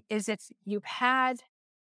if you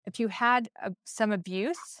had some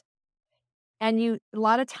abuse. And a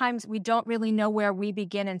lot of times we don't really know where we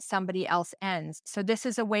begin and somebody else ends. So this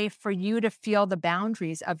is a way for you to feel the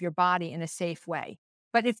boundaries of your body in a safe way.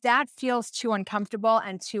 But if that feels too uncomfortable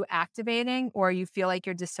and too activating, or you feel like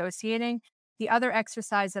you're dissociating, the other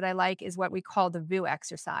exercise that I like is what we call the VU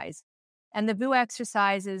exercise. And the VU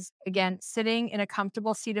exercise is, again, sitting in a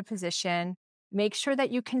comfortable seated position. Make sure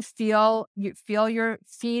that you can feel your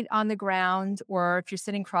feet on the ground, or if you're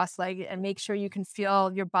sitting cross-legged, and make sure you can feel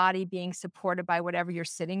your body being supported by whatever you're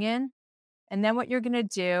sitting in. And then what you're going to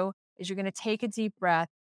do is you're going to take a deep breath,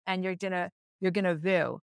 and you're going to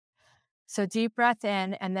VU. So deep breath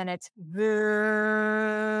in, and then it's VU.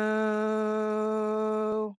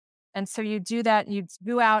 And so you do that, you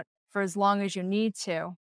do out for as long as you need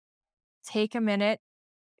to. Take a minute,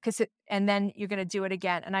 and then you're going to do it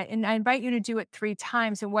again. And I invite you to do it 3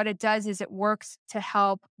 times. And what it does is it works to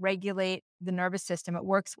help regulate the nervous system. It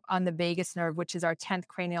works on the vagus nerve, which is our 10th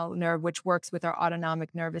cranial nerve, which works with our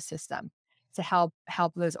autonomic nervous system to help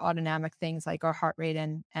those autonomic things like our heart rate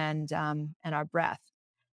and our breath.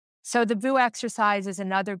 So the VU exercise is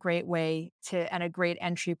another great way and a great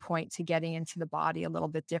entry point to getting into the body a little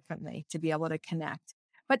bit differently to be able to connect.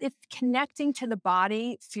 But if connecting to the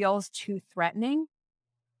body feels too threatening,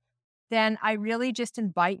 then I really just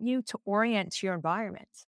invite you to orient to your environment,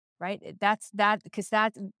 right? Because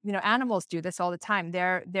animals do this all the time.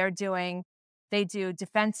 They do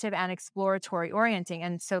defensive and exploratory orienting.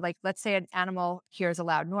 And so like, let's say an animal hears a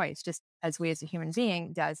loud noise, just as we as a human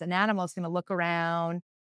being does. An animal is going to look around,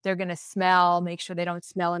 they're going to smell, make sure they don't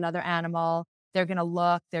smell another animal. They're going to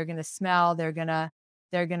look, they're going to smell, they're going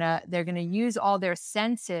to use all their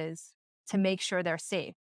senses to make sure they're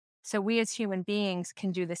safe. So we as human beings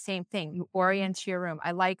can do the same thing. You orient your room.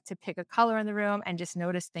 I like to pick a color in the room and just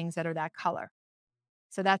notice things that are that color.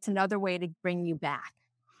 So that's another way to bring you back.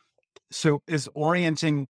 So is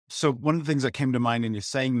orienting, so one of the things that came to mind in you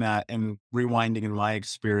saying that and rewinding in my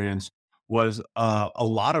experience was a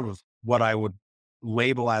lot of what I would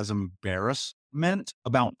label as embarrassment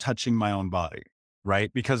about touching my own body,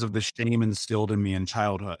 right? Because of the shame instilled in me in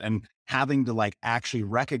childhood, and having to like actually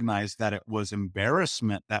recognize that it was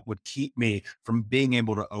embarrassment that would keep me from being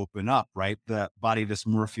able to open up, right? The body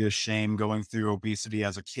dysmorphia, shame, going through obesity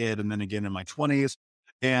as a kid and then again in my 20s,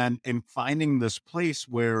 and finding this place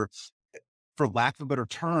where, for lack of a better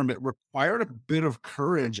term, it required a bit of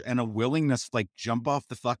courage and a willingness to like jump off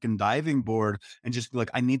the fucking diving board and just be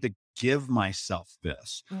like, I need to give myself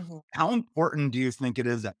this. Mm-hmm. How important do you think it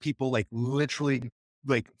is that people like literally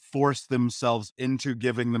like force themselves into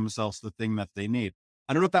giving themselves the thing that they need?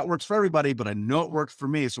 I don't know if that works for everybody, but I know it worked for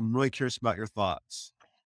me. So I'm really curious about your thoughts.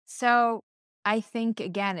 So I think,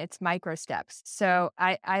 again, it's micro steps. So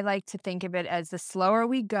I like to think of it as the slower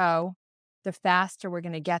we go, the faster we're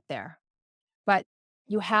going to get there. But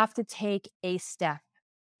you have to take a step.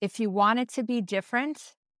 If you want it to be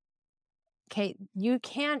different, okay, you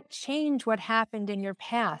can't change what happened in your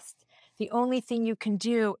past. The only thing you can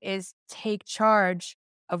do is take charge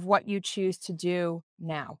of what you choose to do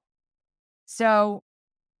now. So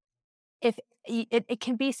if it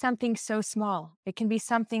can be something so small, it can be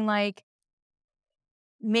something like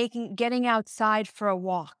getting outside for a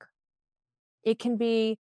walk. It can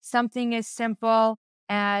be something as simple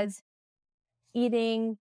as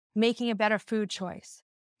making a better food choice.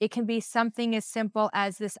 It can be something as simple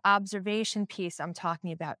as this observation piece I'm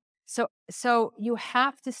talking about. So you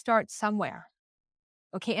have to start somewhere.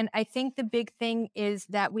 Okay. And I think the big thing is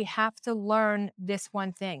that we have to learn this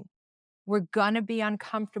one thing. We're going to be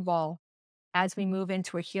uncomfortable as we move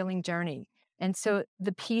into a healing journey. And so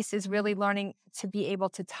the piece is really learning to be able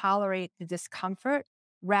to tolerate the discomfort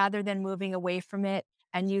rather than moving away from it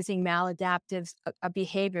and using maladaptive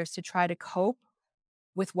behaviors to try to cope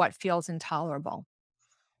with what feels intolerable.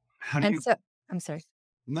 I'm sorry.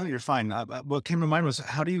 No, you're fine. What came to mind was,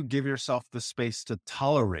 how do you give yourself the space to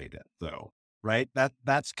tolerate it though? Right.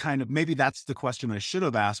 That's kind of, maybe that's the question I should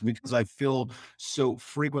have asked, because I feel so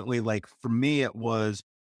frequently, like for me, it was,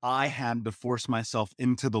 I had to force myself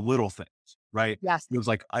into the little things, right? Yes. It was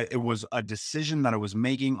like, it was a decision that I was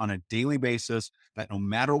making on a daily basis that no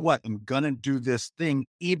matter what, I'm going to do this thing,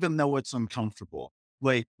 even though it's uncomfortable.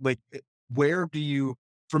 Where do you,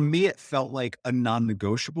 for me, it felt like a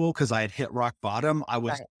non-negotiable because I had hit rock bottom. I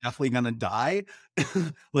was Right. definitely going to die.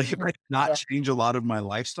 Like, if I did not change a lot of my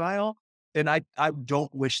lifestyle. And I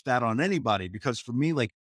don't wish that on anybody, because for me,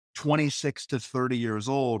 like 26 to 30 years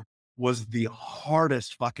old was the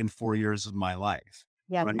hardest fucking 4 years of my life.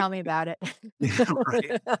 Yeah. Right? Tell me about it.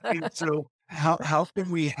 Right. And so how can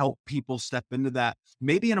we help people step into that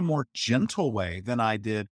maybe in a more gentle way than I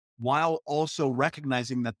did, while also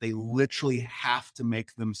recognizing that they literally have to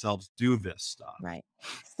make themselves do this stuff? Right.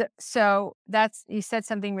 So you said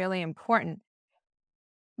something really important.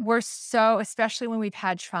 Especially when we've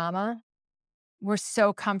had trauma, we're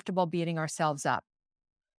so comfortable beating ourselves up.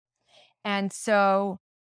 And so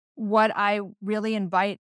what I really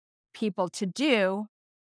invite people to do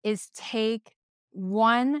is take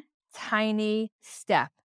one tiny step.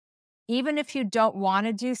 Even if you don't want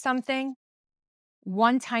to do something,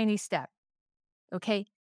 one tiny step. Okay.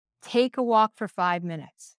 Take a walk for 5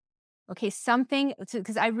 minutes. Okay.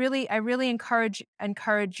 Because I really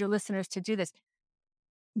encourage your listeners to do this.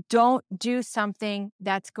 Don't do something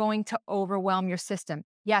that's going to overwhelm your system.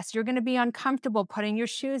 Yes, you're going to be uncomfortable putting your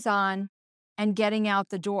shoes on and getting out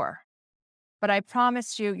the door. but I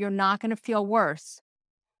promise you, you're not going to feel worse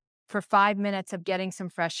for 5 minutes of getting some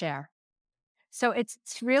fresh air. So it's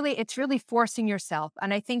really forcing yourself.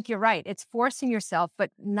 And I think you're right. It's forcing yourself,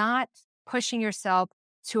 but not pushing yourself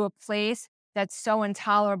to a place that's so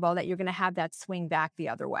intolerable that you're going to have that swing back the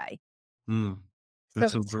other way. Mm. So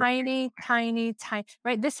That's a tiny,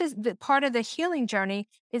 right? This is the part of the healing journey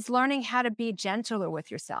is learning how to be gentler with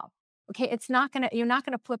yourself. Okay. You're not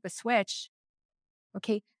going to flip a switch.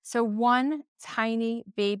 Okay. So one tiny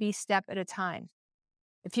baby step at a time.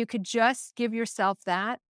 If you could just give yourself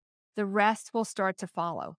that, the rest will start to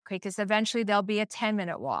follow. Okay. Because eventually there'll be a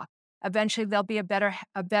 10-minute walk. Eventually there'll be a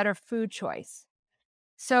better food choice.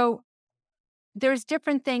 So there's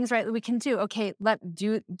different things, right, that we can do. Okay,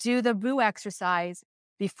 do the boo exercise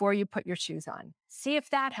before you put your shoes on. See if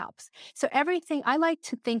that helps. So everything, I like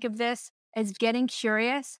to think of this as getting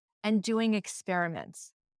curious and doing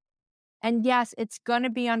experiments. And yes, it's going to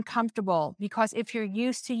be uncomfortable because if you're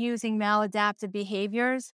used to using maladaptive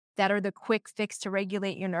behaviors that are the quick fix to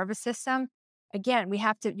regulate your nervous system, again, you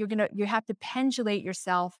have to pendulate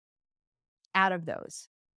yourself out of those.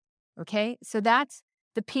 Okay. So that's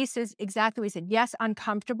the piece is exactly what we said. Yes,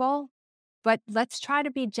 uncomfortable, but let's try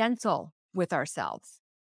to be gentle with ourselves.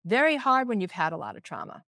 Very hard when you've had a lot of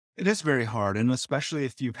trauma. It is very hard. And especially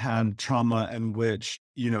if you've had trauma in which,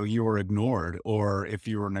 you were ignored or if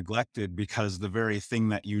you were neglected because the very thing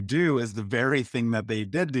that you do is the very thing that they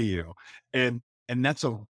did to you. And that's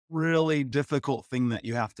a really difficult thing that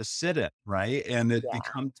you have to sit in, right? And it Yeah.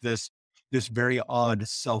 becomes this very odd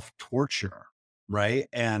self-torture, right?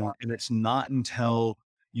 And it's not until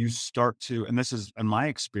you start to, and this is in my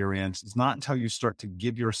experience, it's not until you start to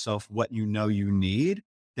give yourself what you know you need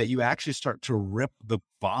that you actually start to rip the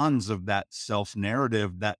bonds of that self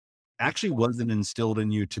narrative that actually wasn't instilled in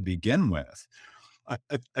you to begin with.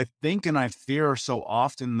 I think and I fear so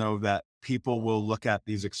often, though, that people will look at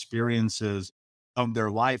these experiences of their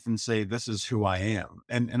life and say, this is who I am.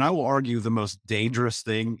 And I will argue the most dangerous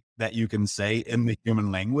thing that you can say in the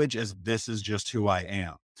human language is, this is just who I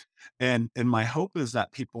am. And my hope is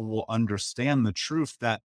that people will understand the truth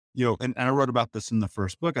that, and I wrote about this in the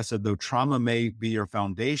first book. I said, though trauma may be your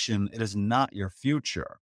foundation, it is not your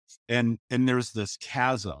future. And there's this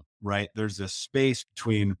chasm, right? There's this space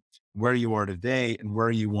between where you are today and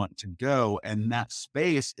where you want to go. And that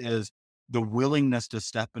space is the willingness to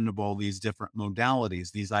step into all these different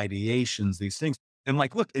modalities, these ideations, these things. And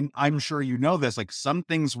like, look, and I'm sure you know this, like some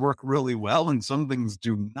things work really well and some things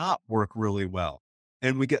do not work really well.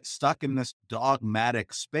 And we get stuck in this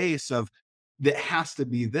dogmatic space of that has to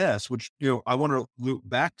be this, which, I want to loop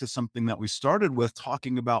back to something that we started with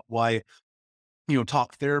talking about why,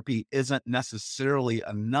 talk therapy isn't necessarily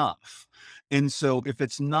enough. And so if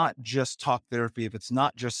it's not just talk therapy, if it's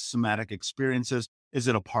not just somatic experiences, is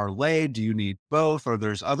it a parlay? Do you need both? Or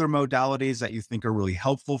there's other modalities that you think are really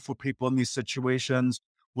helpful for people in these situations?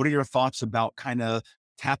 What are your thoughts about kind of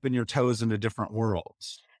tapping your toes into different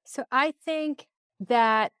worlds? So I think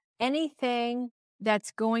that anything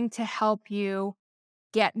that's going to help you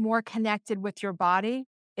get more connected with your body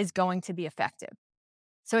is going to be effective.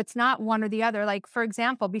 So it's not one or the other. Like, for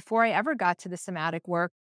example, before I ever got to the somatic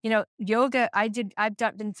work, yoga,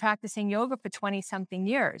 been practicing yoga for 20 something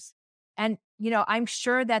years. And, I'm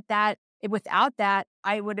sure that without that,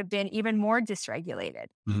 I would have been even more dysregulated.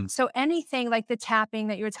 Mhm. So anything like the tapping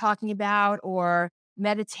that you're talking about or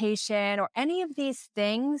meditation or any of these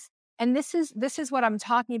things, and this is what I'm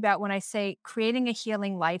talking about when I say creating a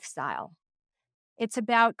healing lifestyle. It's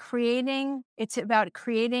about creating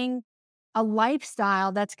a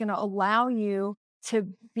lifestyle that's going to allow you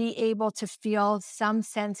to be able to feel some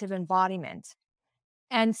sense of embodiment.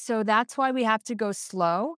 And so that's why we have to go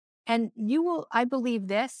slow. And I believe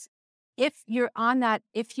this, if you're on that,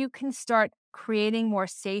 if you can start creating more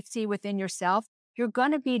safety within yourself, you're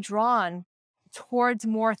going to be drawn towards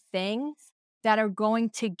more things that are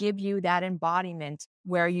going to give you that embodiment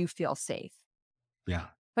where you feel safe. Yeah.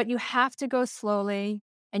 But you have to go slowly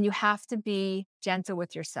and you have to be gentle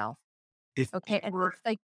with yourself. If Okay. And it's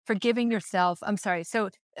like forgiving yourself. I'm sorry.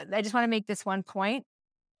 So I just want to make this one point.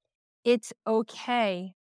 It's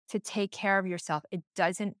okay to take care of yourself. It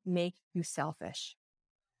doesn't make you selfish.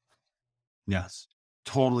 Yes,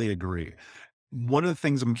 totally agree. One of the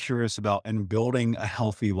things I'm curious about in building a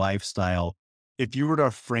healthy lifestyle, if you were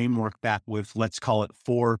to framework that with, let's call it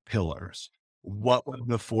 4 pillars, what would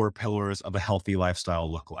the 4 pillars of a healthy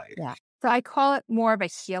lifestyle look like? Yeah. So I call it more of a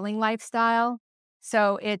healing lifestyle.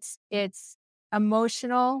 So it's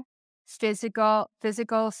emotional, physical,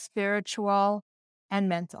 spiritual, and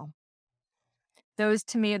mental. Those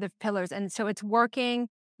to me are the pillars. And so it's working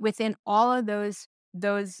within all of those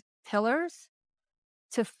pillars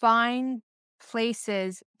to find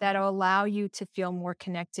places that will allow you to feel more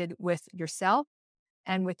connected with yourself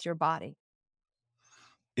and with your body.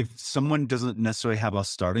 If someone doesn't necessarily have a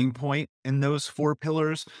starting point in those 4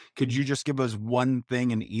 pillars, could you just give us one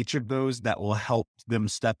thing in each of those that will help them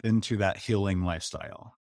step into that healing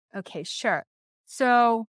lifestyle? Okay, sure.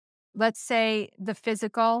 So let's say the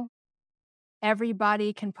physical,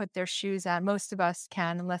 everybody can put their shoes on. Most of us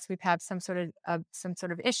can, unless we've had some sort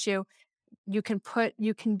of issue. You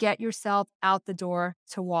can get yourself out the door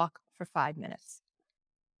to walk for 5 minutes.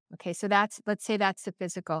 Okay, so let's say that's the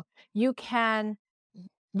physical. You can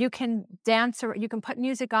dance, or you can put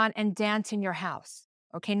music on and dance in your house.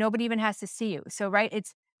 Okay, nobody even has to see you. So right,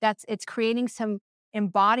 it's creating some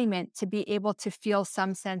embodiment to be able to feel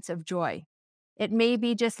some sense of joy. It may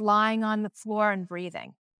be just lying on the floor and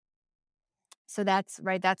breathing. So that's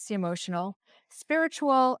right, that's the emotional.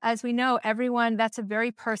 Spiritual, as we know, everyone, that's a very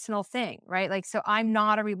personal thing, right? Like, so I'm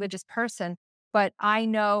not a religious person, but I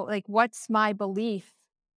know, like, what's my belief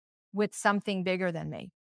with something bigger than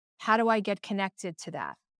me? How do I get connected to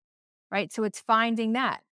that? Right. So it's finding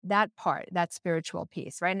that part, that spiritual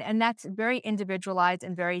piece, right? And that's very individualized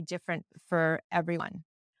and very different for everyone.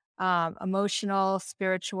 Emotional,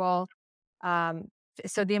 spiritual. Um,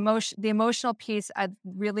 so the emotional piece, I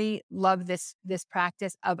really love this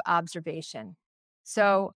practice of observation.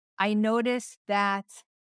 So I notice that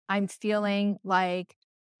I'm feeling like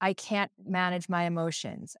I can't manage my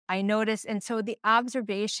emotions. I notice, and so the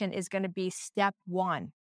observation is going to be step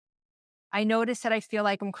one. I notice that I feel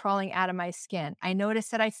like I'm crawling out of my skin. I notice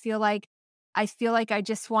that I feel like I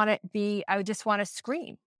just want to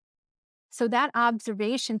scream. So that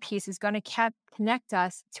observation piece is going to connect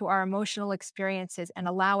us to our emotional experiences and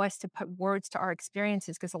allow us to put words to our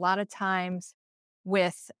experiences. Because a lot of times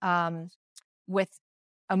with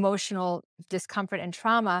emotional discomfort and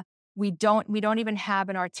trauma, we don't even have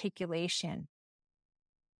an articulation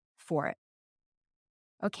for it.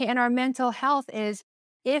 Okay. And our mental health is,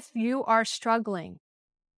 if you are struggling,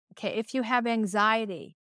 okay, if you have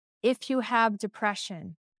anxiety, if you have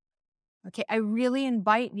depression, okay, I really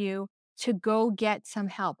invite you to go get some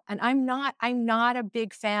help. And I'm not a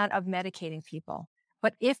big fan of medicating people,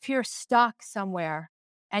 but if you're stuck somewhere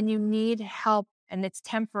and you need help and it's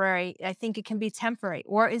temporary, I think it can be temporary.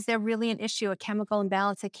 Or is there really an issue, a chemical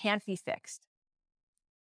imbalance that can't be fixed?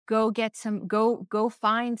 Go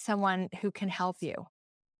find someone who can help you.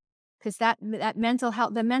 Because that mental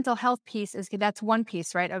health, the mental health piece that's one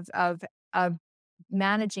piece, right, of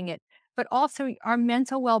managing it. But also our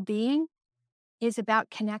mental well-being is about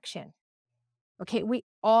connection. Okay, we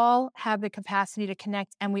all have the capacity to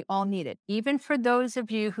connect and we all need it. Even for those of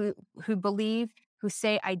you who believe, who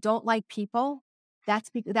say, I don't like people, that's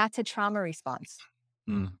a trauma response.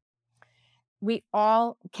 Mm.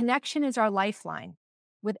 Connection is our lifeline.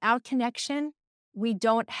 Without connection, we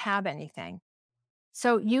don't have anything.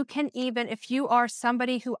 So you can, even if you are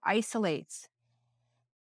somebody who isolates,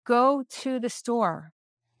 go to the store,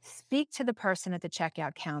 speak to the person at the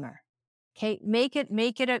checkout counter. Okay, make a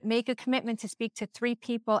commitment to speak to 3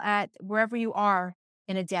 people at wherever you are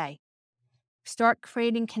in a day. Start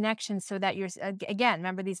creating connections so that again,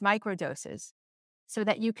 remember these micro doses, so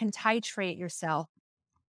that you can titrate yourself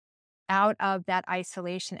out of that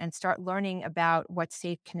isolation and start learning about what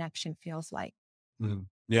safe connection feels like. Mm.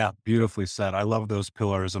 Yeah, beautifully said. I love those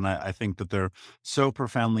pillars, and I think that they're so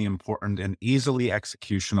profoundly important and easily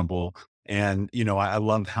executionable. And I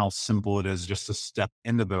love how simple it is just to step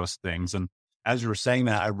into those things. And as you were saying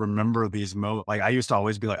that, I remember these moments. Like I used to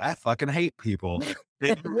always be like, I fucking hate people.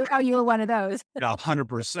 Oh, you were one of those. Yeah,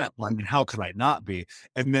 100%. I mean, how could I not be?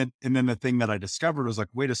 And then the thing that I discovered was like,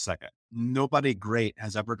 wait a second. Nobody great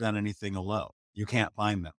has ever done anything alone. You can't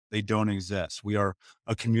find them. They don't exist. We are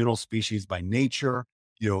a communal species by nature,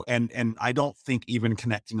 and I don't think even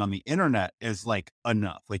connecting on the internet is like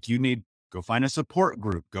enough. Like you need go find a support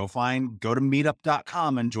group, go to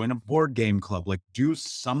meetup.com and join a board game club, like do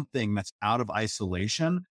something that's out of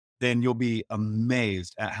isolation. Then you'll be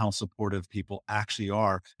amazed at how supportive people actually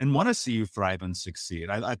are and want to see you thrive and succeed.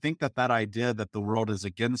 I think that idea that the world is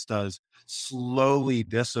against us slowly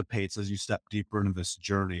dissipates as you step deeper into this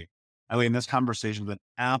journey. Eileen, this conversation has been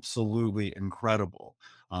absolutely incredible.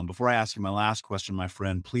 Before I ask you my last question, my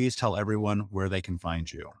friend, please tell everyone where they can find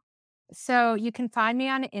you. So you can find me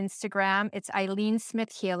on Instagram. It's Ilene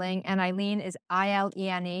Smith Healing, and Ilene is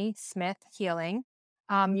ILENE Smith Healing.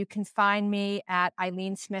 You can find me at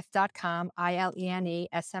ilenesmith.com,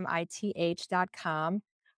 ILENESMITH.com.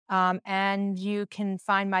 And you can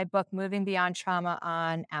find my book, Moving Beyond Trauma,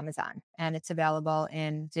 on Amazon, and it's available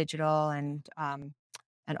in digital and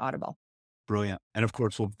Audible. Brilliant. And of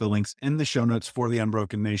course, we'll put the links in the show notes for the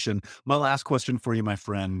Unbroken Nation. My last question for you, my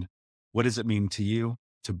friend, what does it mean to you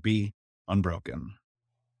to be unbroken?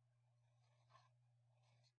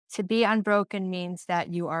 To be unbroken means that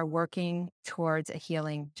you are working towards a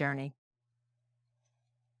healing journey.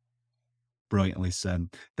 Brilliantly said.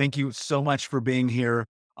 Thank you so much for being here.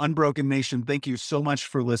 Unbroken Nation, thank you so much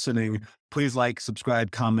for listening. Please like,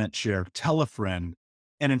 subscribe, comment, share, tell a friend.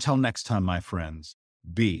 And until next time, my friends,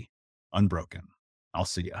 be unbroken. I'll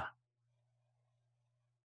see ya.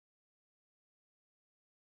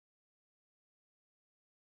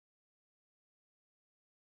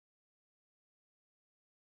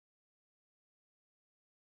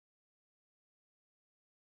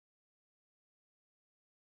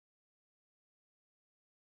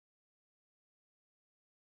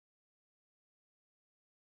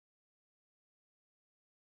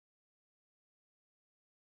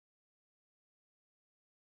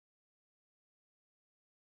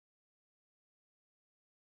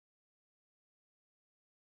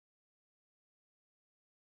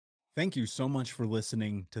 Thank you so much for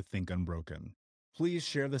listening to Think Unbroken. Please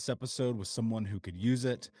share this episode with someone who could use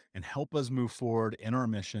it and help us move forward in our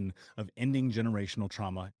mission of ending generational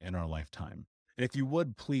trauma in our lifetime. And if you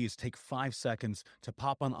would, please take 5 seconds to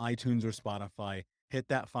pop on iTunes or Spotify, hit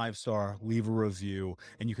that 5-star, leave a review,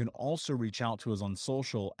 and you can also reach out to us on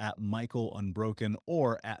social at Michael Unbroken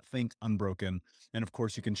or at Think Unbroken. And of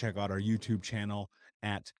course, you can check out our YouTube channel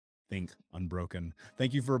at Think Unbroken.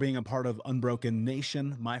 Thank you for being a part of Unbroken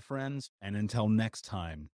Nation, my friends. And until next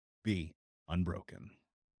time, be unbroken.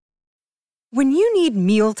 When you need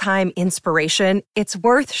mealtime inspiration, it's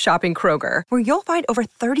worth shopping Kroger, where you'll find over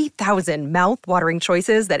 30,000 mouth-watering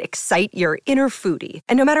choices that excite your inner foodie.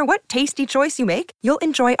 And no matter what tasty choice you make, you'll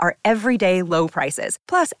enjoy our everyday low prices,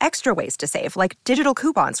 plus extra ways to save, like digital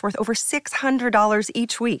coupons worth over $600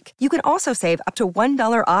 each week. You can also save up to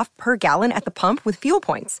 $1 off per gallon at the pump with fuel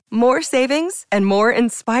points. More savings and more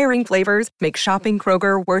inspiring flavors make shopping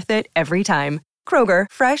Kroger worth it every time. Kroger,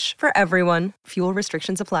 fresh for everyone. Fuel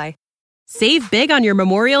restrictions apply. Save big on your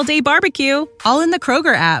Memorial Day barbecue, all in the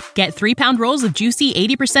Kroger app. Get 3-pound rolls of juicy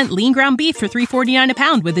 80% lean ground beef for $3.49 a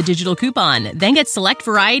pound with a digital coupon. Then get select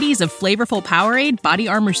varieties of flavorful Powerade, Body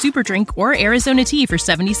Armor Super Drink, or Arizona tea for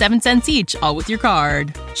 77 cents each, all with your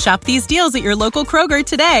card. Shop these deals at your local Kroger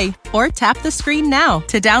today, or tap the screen now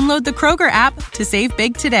to download the Kroger app to save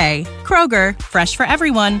big today. Kroger, fresh for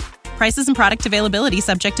everyone. Prices and product availability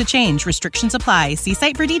subject to change. Restrictions apply. See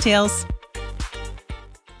site for details.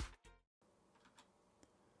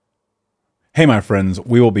 Hey, my friends,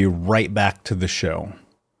 we will be right back to the show.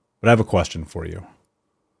 But I have a question for you.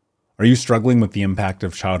 Are you struggling with the impact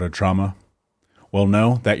of childhood trauma? Well,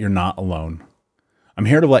 know that you're not alone. I'm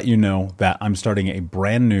here to let you know that I'm starting a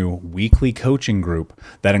brand new weekly coaching group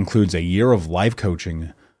that includes a year of live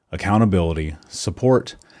coaching, accountability,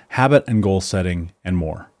 support, habit and goal setting, and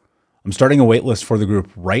more. I'm starting a waitlist for the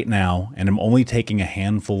group right now, and I'm only taking a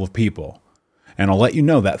handful of people. And I'll let you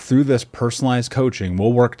know that through this personalized coaching,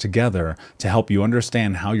 we'll work together to help you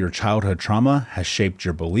understand how your childhood trauma has shaped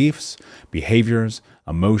your beliefs, behaviors,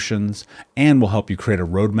 emotions, and will help you create a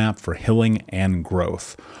roadmap for healing and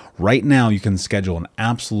growth. Right now, you can schedule an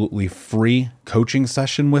absolutely free coaching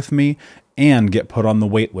session with me and get put on the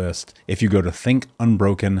wait list if you go to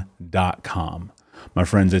thinkunbroken.com. My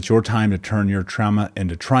friends, it's your time to turn your trauma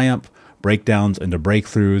into triumph, breakdowns into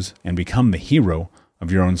breakthroughs, and become the hero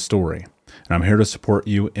of your own story. And I'm here to support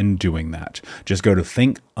you in doing that. Just go to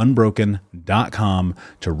thinkunbroken.com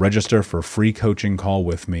to register for a free coaching call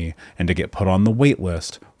with me and to get put on the wait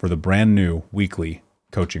list for the brand new weekly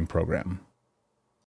coaching program.